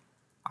matter.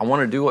 I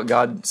want to do what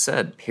God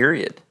said,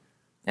 period,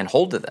 and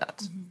hold to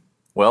that.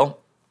 Well,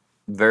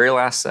 very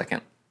last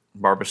second,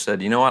 Barbara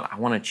said, you know what? I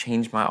want to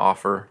change my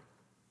offer.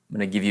 I'm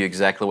going to give you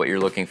exactly what you're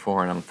looking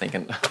for. And I'm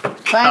thinking,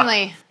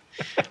 Finally.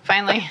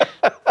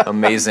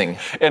 amazing.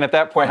 And at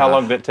that point, how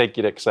long did it take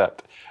you to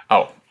accept?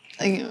 Oh,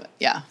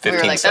 Yeah. 15 we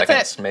were like, seconds,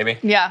 that's it. maybe.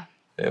 Yeah.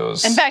 It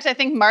was. In fact, I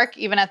think Mark,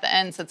 even at the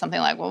end, said something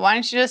like, well, why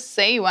don't you just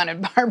say you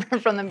wanted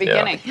Barbara from the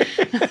beginning?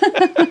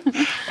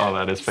 Oh,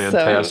 that is So- It was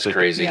fantastic.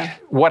 crazy. Yeah.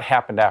 What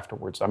happened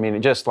afterwards? I mean,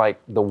 it just like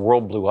the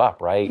world blew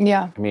up, right?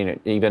 Yeah. I mean,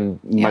 even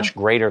much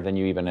greater than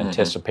you even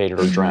anticipated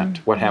or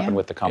dreamt. What happened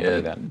with the company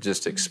It then?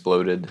 just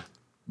exploded.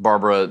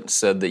 Barbara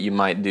said that you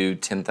might do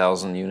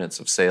 10,000 units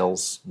of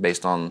sales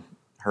based on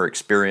her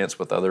experience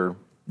with other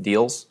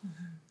deals.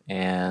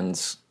 And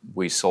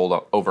we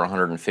sold over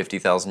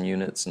 150,000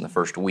 units in the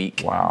first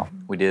week. Wow.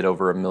 We did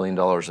over $1 million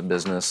of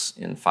business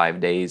in 5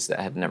 days. That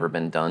had never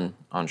been done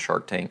on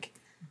Shark Tank.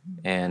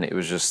 And it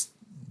was just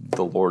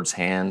the Lord's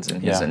hands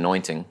and His Yeah.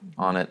 anointing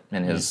on it,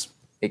 and His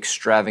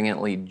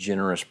extravagantly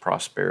generous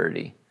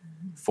prosperity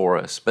for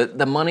us. But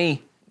the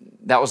money,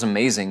 that was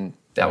amazing.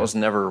 That was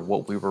never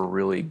what we were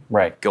really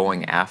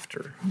going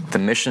after. The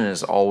mission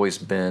has always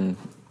been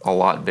a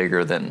lot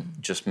bigger than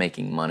just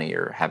making money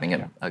or having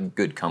a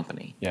good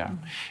company. Yeah.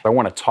 I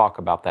want to talk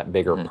about that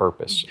bigger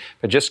purpose.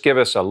 But just give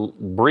us a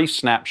brief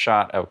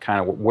snapshot of kind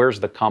of where's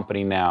the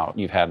company now.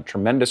 You've had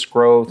tremendous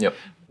growth. Yep.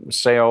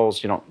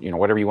 Sales, you know,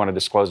 whatever you want to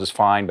disclose is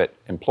fine, but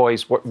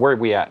employees, where are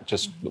we at?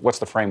 Just what's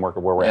the framework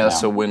of where we're at now?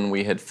 So when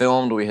we had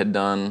filmed, we had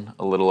done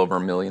a little over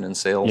 $1 million in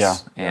sales. Yeah.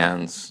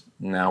 And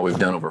now we've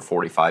done over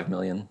 $45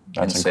 million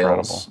That's in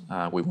sales.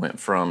 We went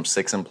from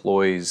 6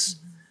 employees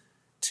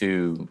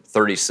to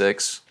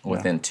 36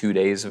 within 2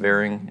 days of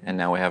airing, and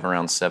now we have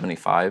around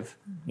 75.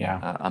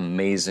 Yeah.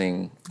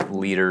 Amazing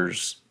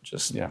leaders.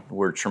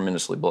 We're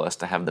tremendously blessed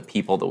to have the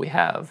people that we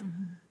have,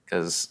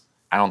 because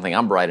I don't think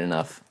I'm bright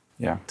enough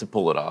to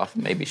pull it off.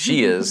 Maybe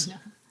she is,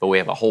 but we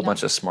have a whole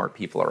bunch of smart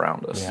people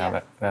around us.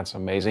 Yeah, that's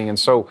amazing. And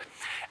so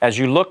as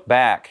you look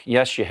back,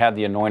 yes, you had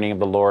the anointing of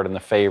the Lord and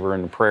the favor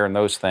and the prayer and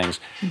those things,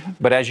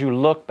 but as you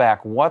look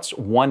back, what's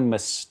one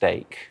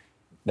mistake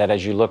that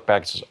as you look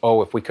back, says,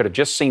 oh, if we could have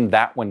just seen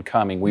that one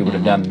coming, we would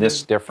have done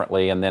this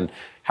differently? And then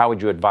how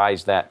would you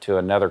advise that to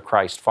another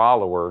Christ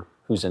follower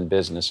who's in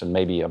business and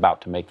maybe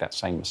about to make that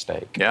same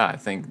mistake? Yeah, I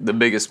think the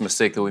biggest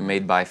mistake that we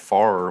made by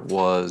far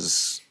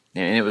was,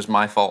 and it was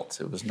my fault,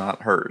 it was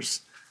not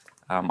hers.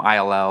 I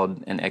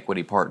allowed an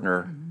equity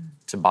partner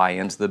to buy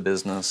into the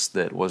business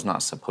that was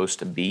not supposed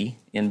to be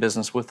in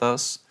business with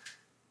us.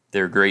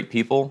 They're great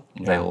people.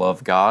 They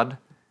love God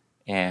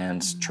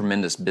and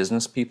tremendous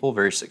business people,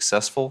 very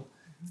successful,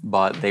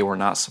 but they were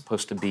not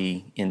supposed to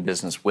be in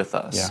business with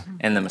us. Yeah.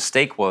 And the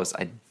mistake was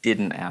I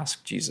didn't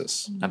ask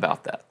Jesus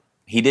about that.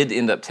 He did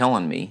end up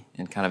telling me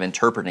and kind of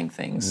interpreting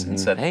things and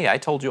said, hey, I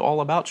told you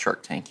all about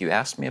Shark Tank. You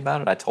asked me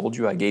about it. I told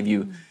you, I gave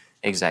you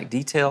exact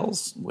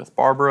details with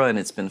Barbara, and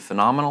it's been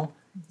phenomenal.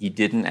 You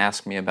didn't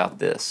ask me about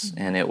this.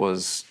 And it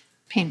was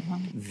Painful.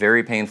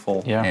 very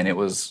painful, Yeah. and it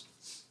was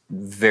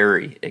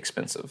very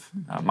expensive.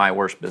 My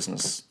worst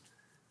business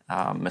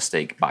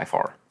mistake by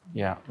far.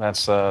 Yeah,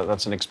 that's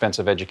an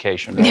expensive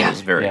education. It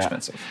was very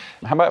expensive.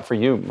 How about for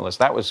you, Melissa?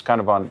 That was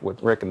kind of on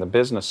with Rick and the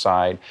business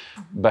side,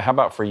 but how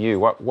about for you?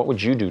 What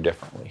would you do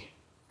differently?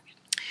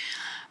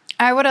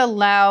 I would have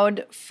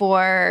allowed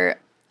for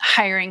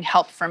hiring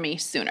help for me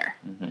sooner.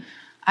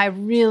 I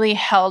really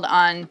held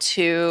on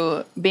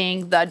to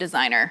being the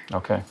designer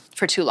Okay.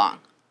 for too long,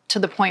 to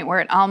the point where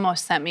it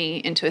almost sent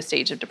me into a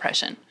stage of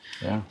depression.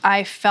 Yeah.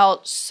 I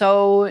felt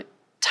so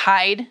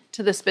tied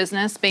to this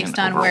business based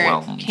And on where it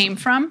overwhelmed. came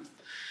from,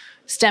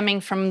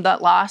 stemming from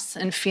that loss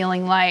and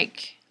feeling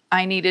like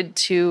I needed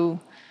to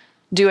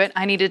do it.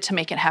 I needed to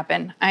make it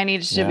happen. I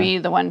needed to be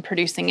the one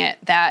producing it.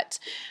 That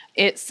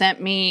it sent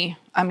me,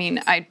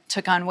 I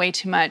took on way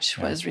too much,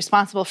 was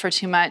responsible for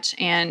too much,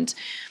 and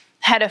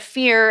had a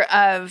fear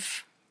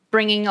of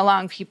bringing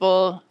along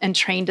people and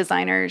trained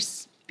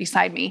designers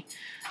beside me.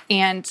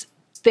 And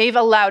they've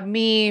allowed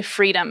me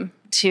freedom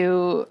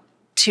to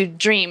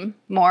dream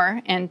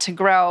more and to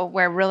grow,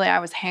 where really I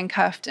was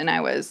handcuffed and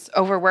I was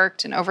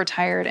overworked and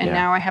overtired. And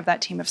now I have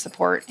that team of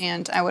support,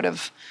 and I would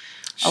have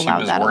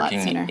allowed that a lot She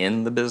was sooner. working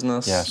in the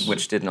business, Yes.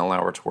 which didn't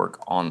allow her to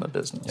work on the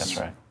business. That's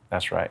right.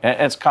 That's right. And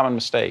it's a common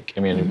mistake. I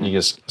mean, you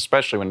just,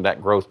 especially when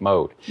that growth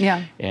mode.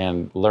 Yeah.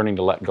 And learning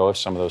to let go of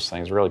some of those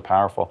things, really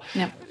powerful.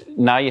 Yeah.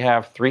 Now you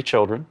have 3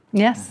 children.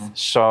 Yes.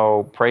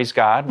 So praise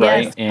God,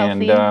 right?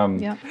 Yes, healthy.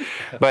 Yep.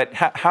 But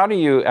how do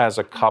you, as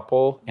a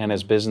couple and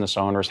as business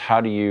owners,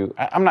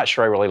 I'm not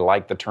sure I really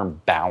like the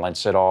term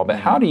balance at all, but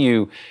how do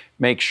you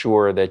make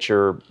sure that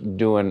you're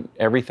doing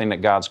everything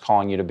that God's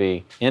calling you to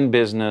be in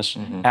business,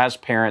 as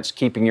parents,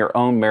 keeping your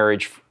own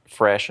marriage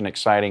fresh and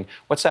exciting?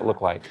 What's that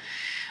look like?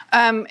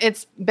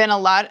 It's been a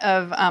lot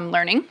of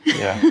learning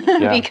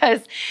Yeah.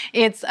 because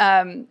it's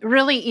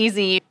really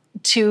easy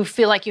to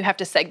feel like you have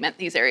to segment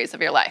these areas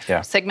of your life.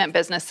 Yeah. Segment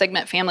business,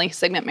 segment family,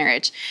 segment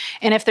marriage.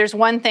 And if there's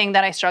one thing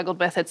that I struggled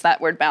with, it's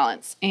that word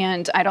balance.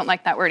 And I don't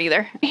like that word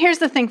either. Here's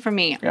the thing for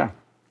me. Yeah.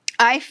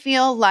 I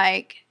feel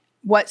like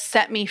what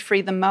set me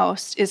free the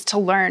most is to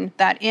learn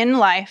that in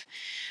life,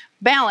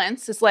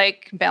 balance is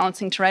like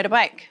balancing to ride a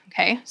bike,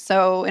 okay?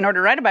 So in order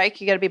to ride a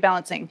bike, you got to be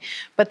balancing.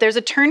 But there's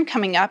a turn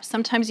coming up.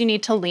 Sometimes you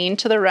need to lean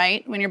to the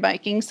right when you're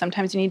biking.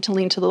 Sometimes you need to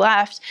lean to the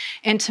left.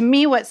 And to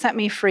me, what set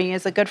me free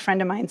is a good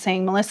friend of mine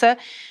saying, Melissa,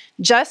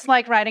 just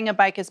like riding a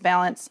bike is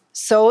balance,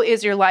 so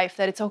is your life,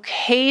 that it's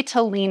okay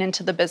to lean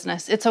into the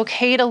business. It's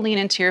okay to lean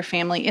into your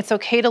family. It's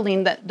okay to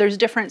lean that there's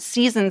different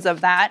seasons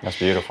of that. That's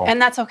beautiful.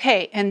 And that's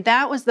okay. And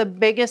that was the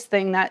biggest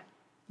thing that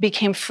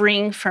became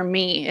freeing for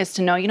me, is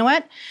to know, you know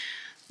what?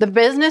 The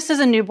business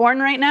is a newborn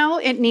right now.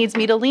 It needs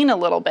me to lean a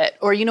little bit.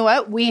 Or you know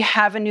what? We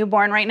have a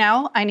newborn right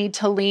now. I need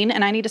to lean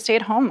and I need to stay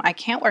at home. I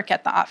can't work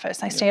at the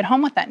office. I stay at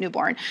home with that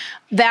newborn.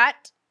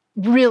 That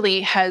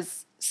really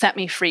has set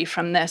me free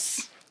from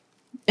this.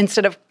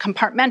 Instead of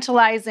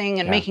compartmentalizing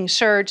and making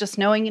sure, just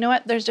knowing, you know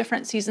what? There's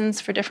different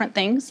seasons for different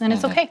things, and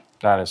it's okay.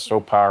 That is so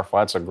powerful.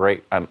 That's a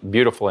great,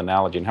 beautiful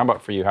analogy. And how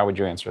about for you? How would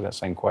you answer that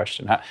same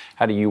question?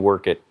 How do you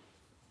work at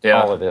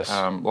all of this?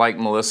 Like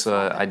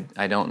Melissa,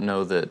 I don't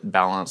know that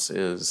balance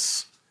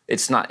is,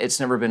 it's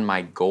never been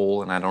my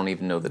goal, and I don't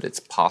even know that it's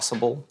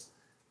possible.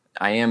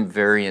 I am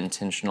very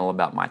intentional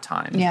about my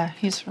time. Yeah,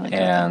 he's really good.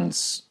 And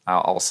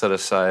I'll set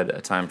aside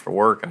a time for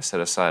work. I set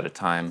aside a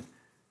time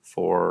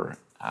for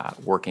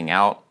working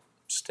out,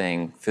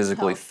 staying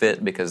physically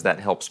fit, because that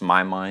helps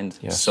my mind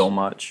so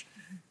much.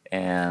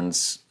 And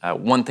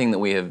one thing that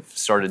we have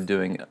started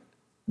doing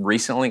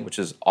recently, which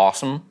is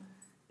awesome,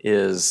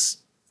 is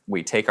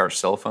we take our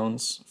cell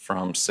phones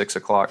from 6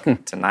 o'clock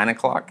to 9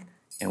 o'clock,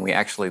 and we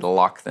actually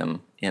lock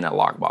them in a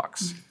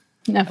lockbox.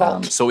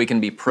 So we can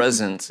be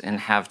present and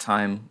have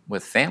time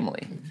with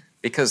family.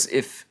 Because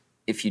if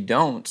you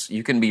don't,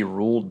 you can be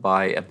ruled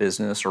by a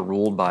business or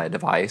ruled by a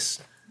device.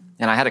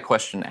 And I had a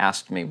question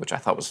asked me, which I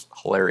thought was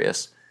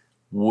hilarious.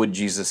 Would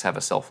Jesus have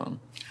a cell phone?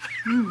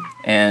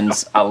 And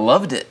I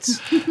loved it.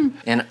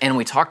 And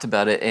we talked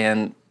about it,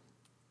 and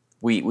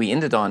we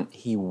ended on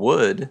he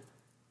would,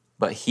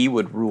 but he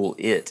would rule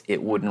it.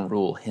 It wouldn't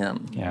rule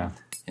him. Yeah.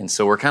 And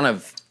so we're kind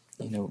of,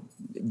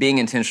 being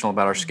intentional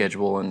about our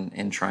schedule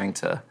and trying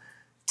to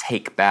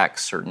take back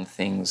certain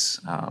things.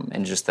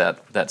 And just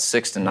that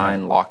 6 to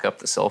 9 lock up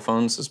the cell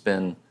phones has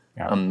been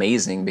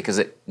amazing because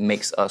it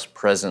makes us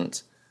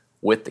present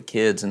with the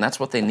kids. And that's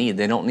what they need.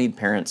 They don't need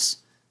parents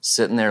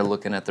sitting there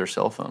looking at their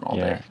cell phone all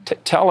day.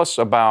 Tell us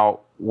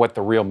about what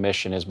the real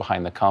mission is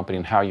behind the company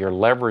and how you're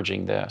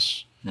leveraging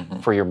this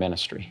for your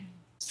ministry.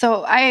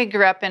 So I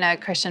grew up in a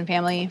Christian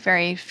family,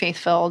 very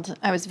faith-filled.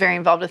 I was very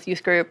involved with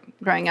youth group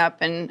growing up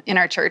and in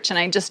our church, and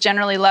I just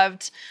generally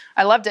loved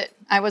it.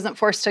 I wasn't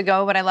forced to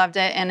go, but I loved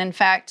it. And in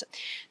fact,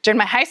 during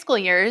my high school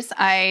years,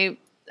 I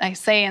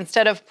say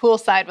instead of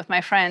poolside with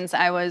my friends,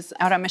 I was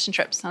out on mission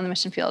trips on the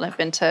mission field. I've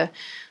been to, I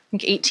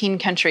think, 18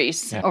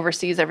 countries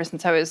overseas ever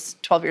since I was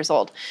 12 years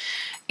old.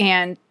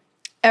 And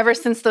ever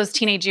since those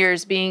teenage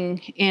years, being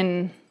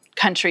in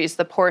countries,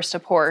 the poorest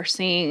of poor,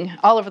 seeing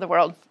all over the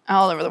world,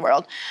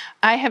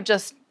 I have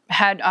just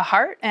had a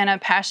heart and a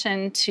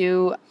passion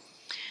to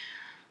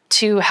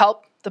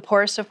help the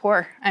poorest of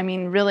poor. I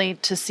mean, really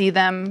to see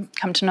them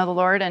come to know the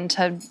Lord and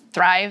to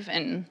thrive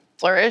and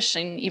flourish,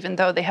 and even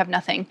though they have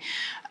nothing.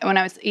 When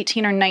I was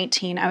 18 or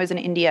 19, I was in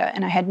India,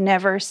 and I had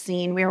never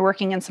seen, we were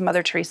working in some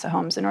Mother Teresa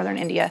homes in northern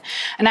India,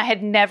 and I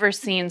had never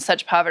seen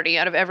such poverty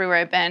out of everywhere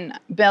I've been.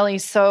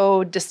 Bellies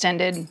so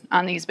distended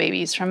on these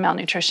babies from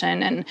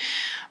malnutrition, and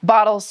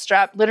bottles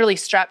literally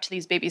strapped to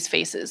these babies'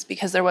 faces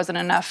because there wasn't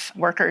enough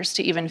workers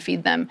to even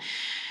feed them.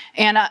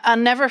 And I'll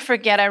never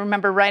forget, I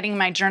remember writing in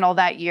my journal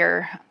that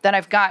year that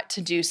I've got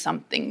to do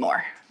something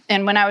more.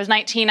 And when I was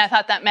 19, I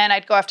thought that meant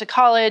I'd go off to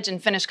college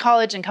and finish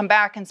college and come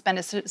back and spend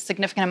a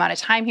significant amount of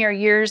time here,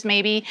 years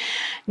maybe.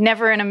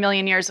 Never in a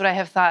million years would I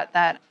have thought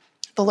that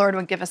the Lord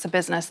would give us a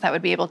business that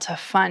would be able to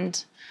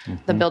fund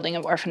the building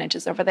of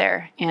orphanages over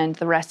there and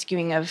the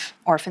rescuing of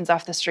orphans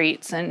off the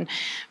streets and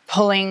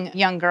pulling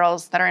young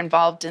girls that are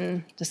involved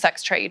in the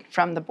sex trade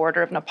from the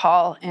border of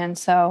Nepal. And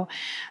so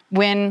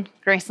when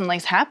Grace and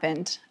Lace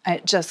happened,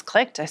 it just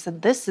clicked. I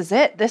said, this is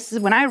it. This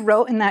is when I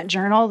wrote in that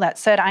journal that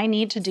said, I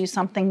need to do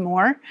something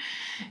more.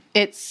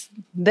 It's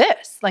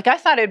this. Like, I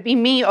thought it'd be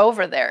me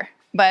over there.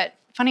 But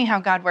funny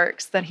how God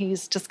works, that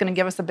he's just going to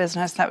give us a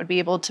business that would be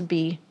able to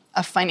be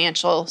a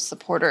financial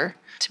supporter,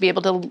 to be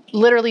able to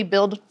literally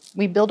build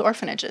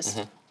orphanages.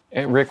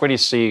 Rick, what do you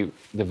see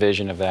the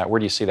vision of that? Where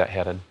do you see that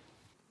headed?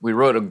 We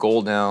wrote a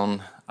goal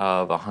down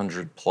of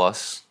 100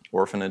 plus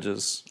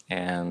orphanages,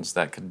 and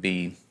that could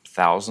be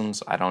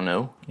thousands. I don't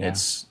know. Yeah.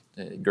 It's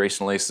Grace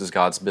and Lace is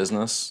God's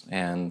business,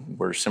 and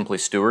we're simply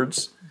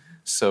stewards.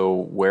 So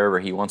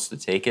wherever he wants to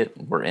take it,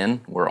 we're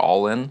in. We're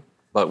all in.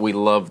 But we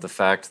love the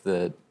fact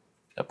that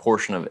a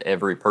portion of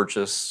every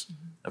purchase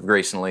of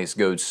Grace and Lace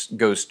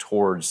goes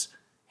towards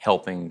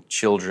helping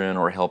children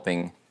or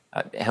helping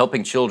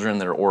children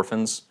that are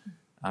orphans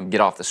get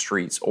off the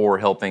streets, or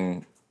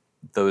helping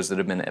those that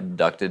have been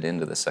abducted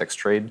into the sex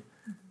trade.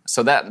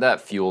 So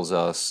that fuels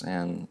us.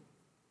 And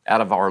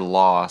out of our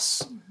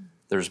loss,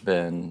 there's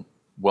been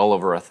well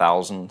over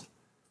 1,000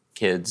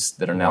 kids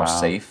that are now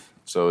safe.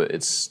 So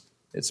it's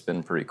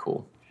been pretty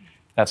cool.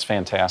 That's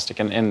fantastic.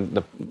 And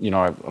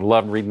I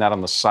love reading that on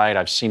the site.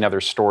 I've seen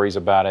other stories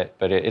about it,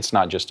 but it's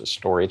not just a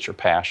story, it's your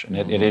passion.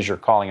 It is your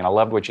calling. And I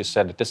loved what you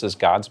said, that this is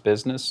God's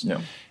business,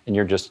 and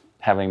you're just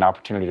having an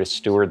opportunity to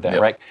steward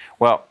that, right?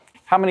 Well,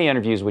 how many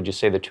interviews would you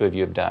say the two of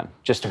you have done?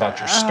 Just about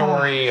your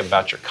story,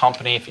 about your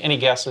company? Any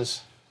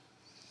guesses?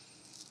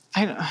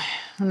 I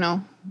don't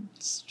know.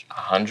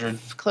 100?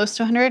 Close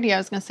to 100? Yeah, I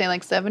was going to say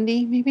like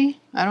 70 maybe.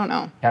 I don't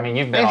know. I mean,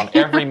 you've been on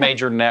every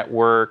major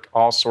network,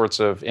 all sorts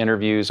of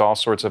interviews, all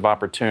sorts of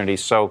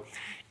opportunities. So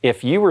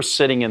if you were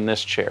sitting in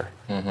this chair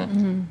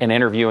and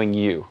interviewing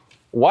you,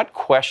 what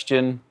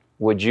question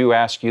would you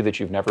ask you that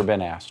you've never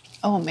been asked?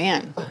 Oh,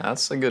 man.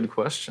 That's a good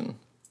question.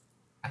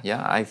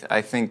 Yeah,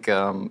 I think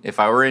if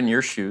I were in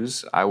your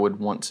shoes, I would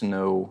want to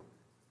know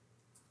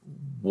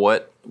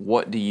what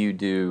do you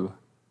do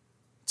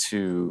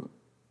to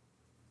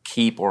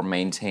keep or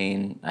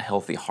maintain a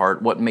healthy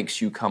heart? What makes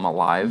you come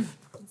alive?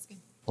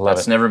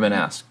 That's never been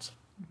asked.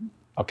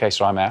 Okay,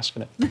 so I'm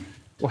asking it.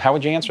 Well, how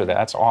would you answer that?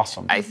 That's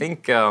awesome. I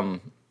think when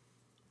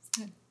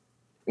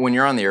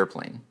you're on the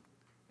airplane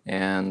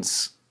and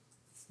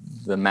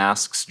the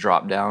masks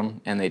drop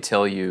down and they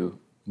tell you,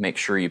 make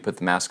sure you put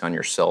the mask on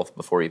yourself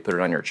before you put it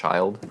on your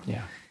child.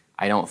 Yeah.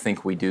 I don't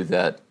think we do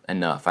that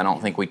enough. I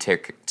don't think we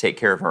take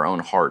care of our own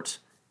heart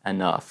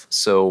enough.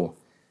 So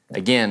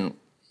again,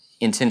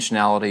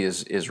 intentionality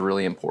is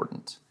really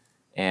important.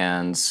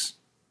 And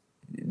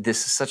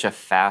this is such a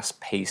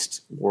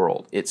fast-paced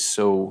world. It's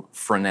so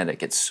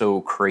frenetic. It's so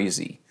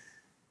crazy.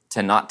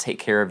 To not take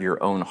care of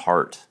your own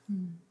heart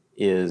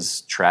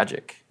is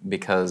tragic,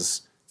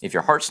 because if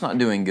your heart's not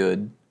doing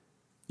good,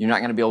 you're not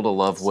going to be able to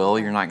love well.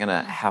 You're not going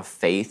to have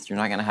faith. You're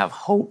not going to have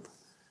hope.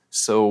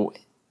 So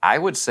I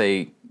would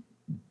say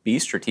be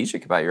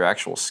strategic about your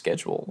actual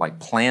schedule. Like,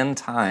 plan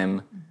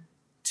time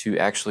to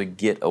actually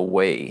get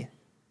away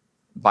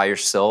by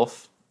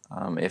yourself,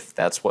 if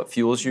that's what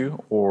fuels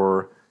you,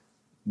 or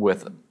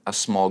with a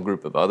small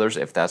group of others,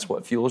 if that's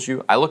what fuels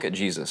you. I look at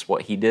Jesus,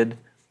 what he did,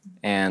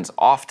 and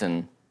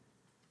often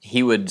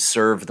he would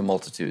serve the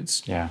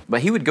multitudes. Yeah.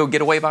 But he would go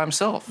get away by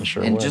himself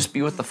and would. just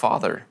be with the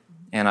Father.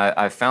 And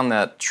I found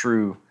that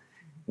true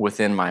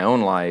within my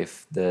own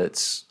life,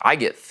 that I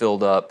get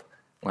filled up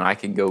when I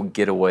can go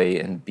get away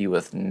and be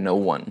with no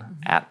one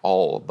at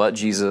all but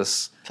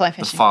Jesus, Fly the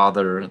fishing.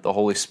 Father, the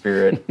Holy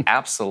Spirit.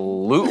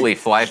 Absolutely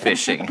fly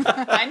fishing.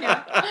 I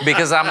know.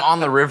 Because I'm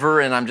on the river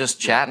and I'm just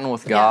chatting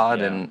with God,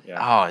 Yeah, and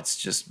yeah. it's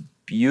just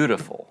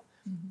beautiful.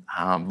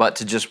 But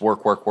to just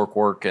work,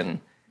 and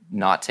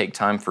not take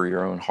time for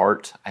your own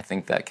heart, I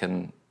think that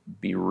can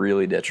be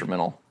really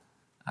detrimental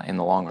in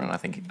the long run. I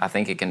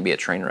think it can be a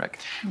train wreck.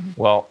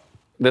 Well,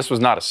 this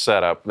was not a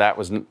setup. You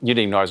didn't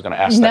even know I was going to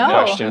ask that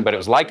No. question, but it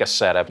was like a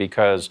setup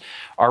because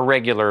our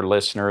regular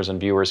listeners and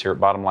viewers here at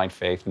Bottom Line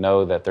Faith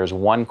know that there's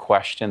one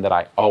question that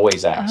I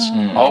always ask,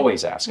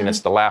 and it's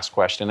the last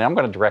question. And I'm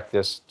going to direct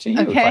this to you,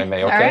 if Okay. I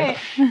may, All okay? right.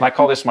 And I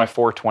call this my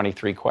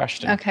 423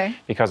 question. Okay.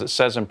 Because it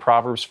says in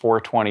Proverbs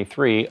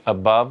 4:23,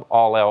 above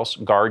all else,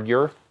 guard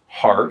your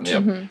heart,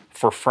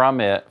 for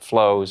from it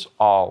flows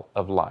all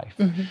of life.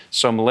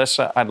 So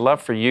Melissa, I'd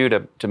love for you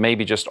to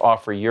maybe just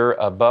offer your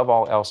above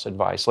all else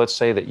advice. Let's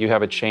say that you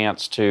have a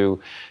chance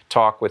to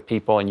talk with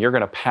people and you're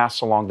going to pass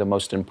along the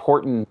most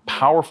important,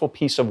 powerful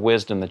piece of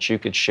wisdom that you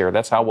could share.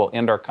 That's how we'll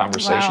end our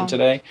conversation Wow.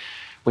 today.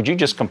 Would you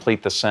just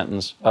complete the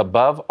sentence,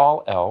 above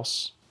all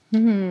else?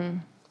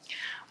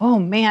 Oh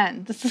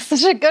man, this is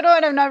such a good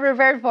one I'm not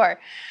prepared for.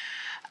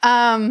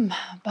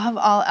 Above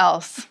all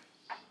else.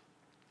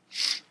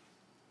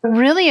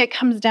 Really, it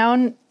comes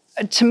down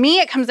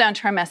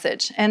to our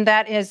message, and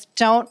that is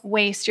don't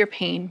waste your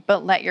pain,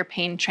 but let your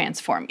pain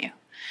transform you.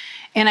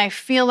 And I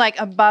feel like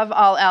above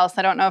all else,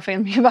 I don't know if it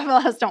would be above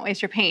all else, don't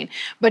waste your pain,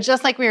 but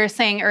just like we were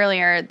saying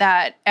earlier,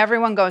 that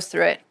everyone goes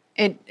through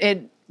it.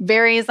 It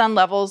varies on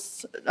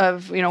levels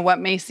of, what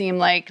may seem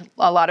like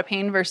a lot of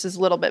pain versus a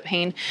little bit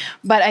pain.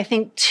 But I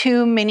think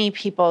too many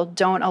people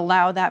don't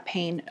allow that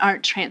pain,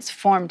 aren't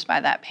transformed by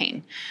that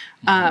pain.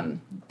 They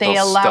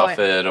They'll allow stuff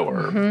it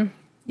or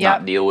Yep.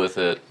 not deal with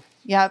it.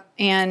 Yep.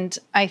 And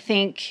I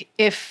think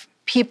if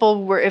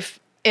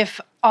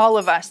all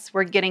of us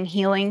were getting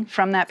healing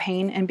from that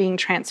pain and being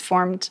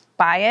transformed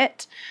by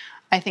it,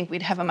 I think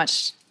we'd have a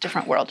much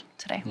different world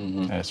today.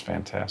 That's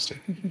fantastic.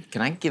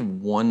 Can I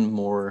give one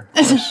more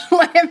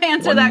Let him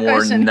answer one that more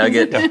question.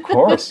 nugget? Of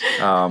course.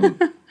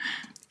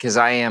 Because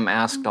I am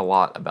asked a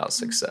lot about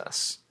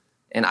success.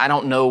 And I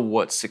don't know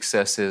what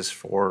success is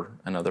for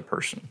another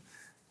person.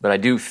 But I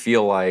do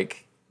feel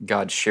like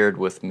God shared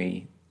with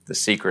me the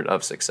secret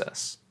of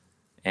success.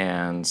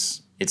 And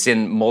it's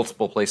in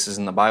multiple places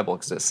in the Bible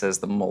because it says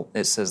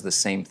the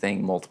same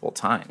thing multiple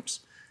times.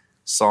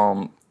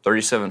 Psalm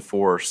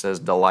 37:4 says,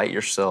 delight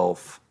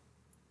yourself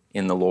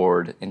in the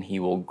Lord, and he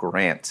will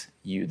grant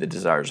you the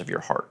desires of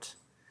your heart.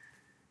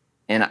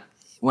 And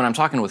when I'm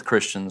talking with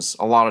Christians,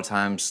 a lot of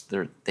times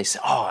they say,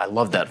 oh, I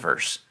love that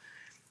verse.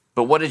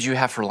 But what did you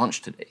have for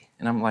lunch today?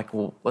 And I'm like,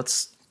 well,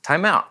 let's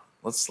time out.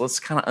 Let's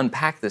kind of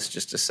unpack this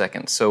just a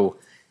second. So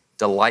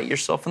delight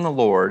yourself in the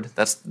Lord.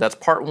 That's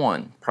part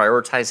one.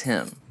 Prioritize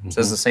him. It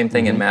says the same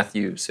thing in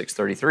Matthew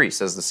 6:33. It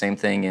says the same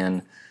thing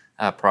in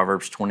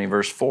Proverbs 20,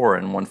 verse 4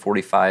 and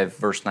 145,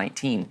 verse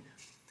 19.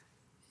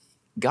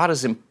 God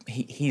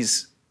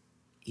he's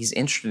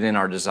interested in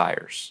our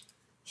desires.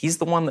 He's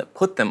the one that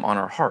put them on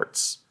our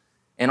hearts.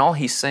 And all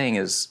he's saying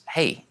is,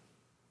 hey,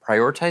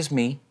 prioritize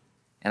me,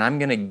 and I'm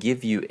going to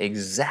give you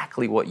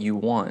exactly what you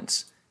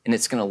want, and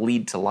it's going to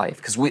lead to life.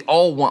 Because we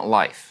all want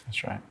life.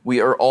 That's right. We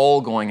are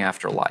all going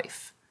after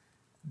life.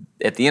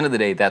 At the end of the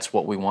day, that's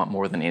what we want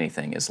more than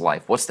anything is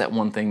life. What's that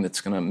one thing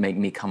that's going to make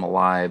me come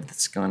alive,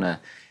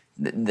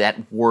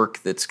 that work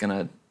that's going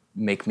to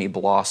make me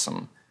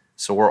blossom?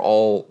 So we're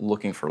all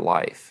looking for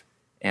life.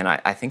 And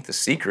I think the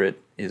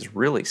secret is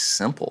really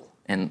simple.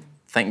 And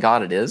thank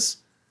God it is,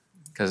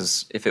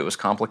 because if it was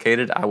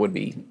complicated, I would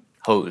be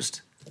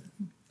hosed.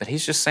 But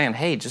he's just saying,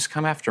 hey, just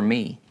come after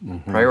me.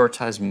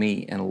 Prioritize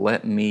me and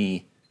let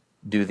me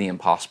do the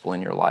impossible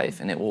in your life,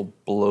 and it will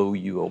blow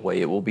you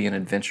away. It will be an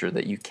adventure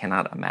that you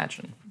cannot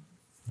imagine.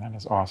 That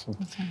is awesome.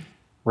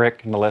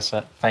 Rick,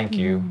 Melissa, thank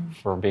you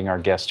for being our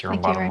guest here on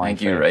Thank you, Bottom Ray. Line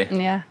Thank you, Faith.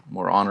 Ray. Yeah.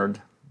 We're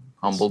honored,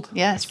 humbled.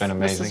 Yes. It's been This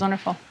amazing. is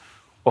wonderful.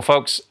 Well,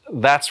 folks,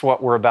 that's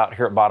what we're about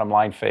here at Bottom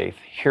Line Faith,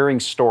 hearing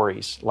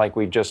stories like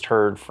we've just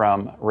heard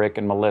from Rick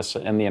and Melissa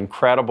and the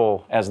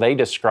incredible, as they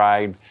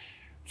described,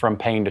 from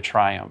pain to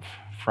triumph,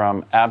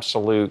 from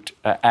absolute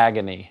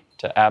agony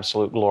to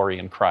absolute glory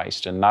in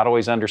Christ, and not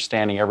always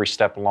understanding every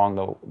step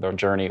along the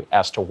journey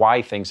as to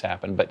why things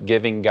happen, but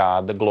giving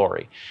God the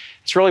glory.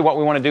 It's really what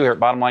we want to do here at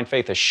Bottom Line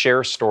Faith, is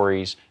share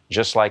stories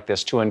just like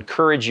this to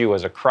encourage you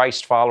as a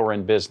Christ follower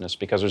in business,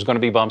 because there's going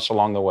to be bumps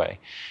along the way.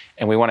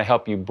 And we want to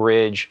help you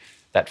bridge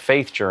that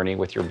faith journey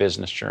with your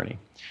business journey.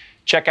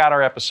 Check out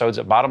our episodes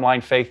at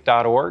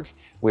bottomlinefaith.org.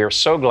 We are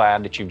so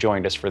glad that you've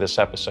joined us for this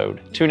episode.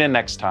 Tune in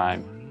next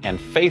time and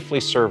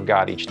faithfully serve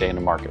God each day in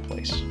the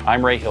marketplace.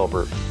 I'm Ray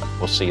Hilbert.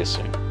 We'll see you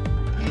soon.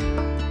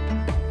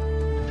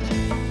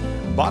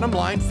 Bottom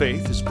Line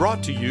Faith is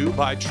brought to you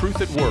by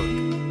Truth at Work.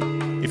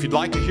 If you'd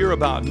like to hear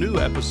about new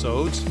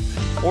episodes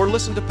or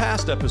listen to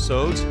past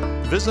episodes,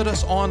 visit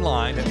us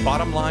online at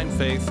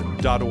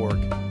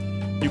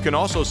bottomlinefaith.org. You can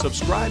also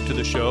subscribe to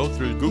the show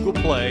through Google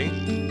Play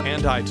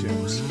and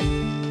iTunes.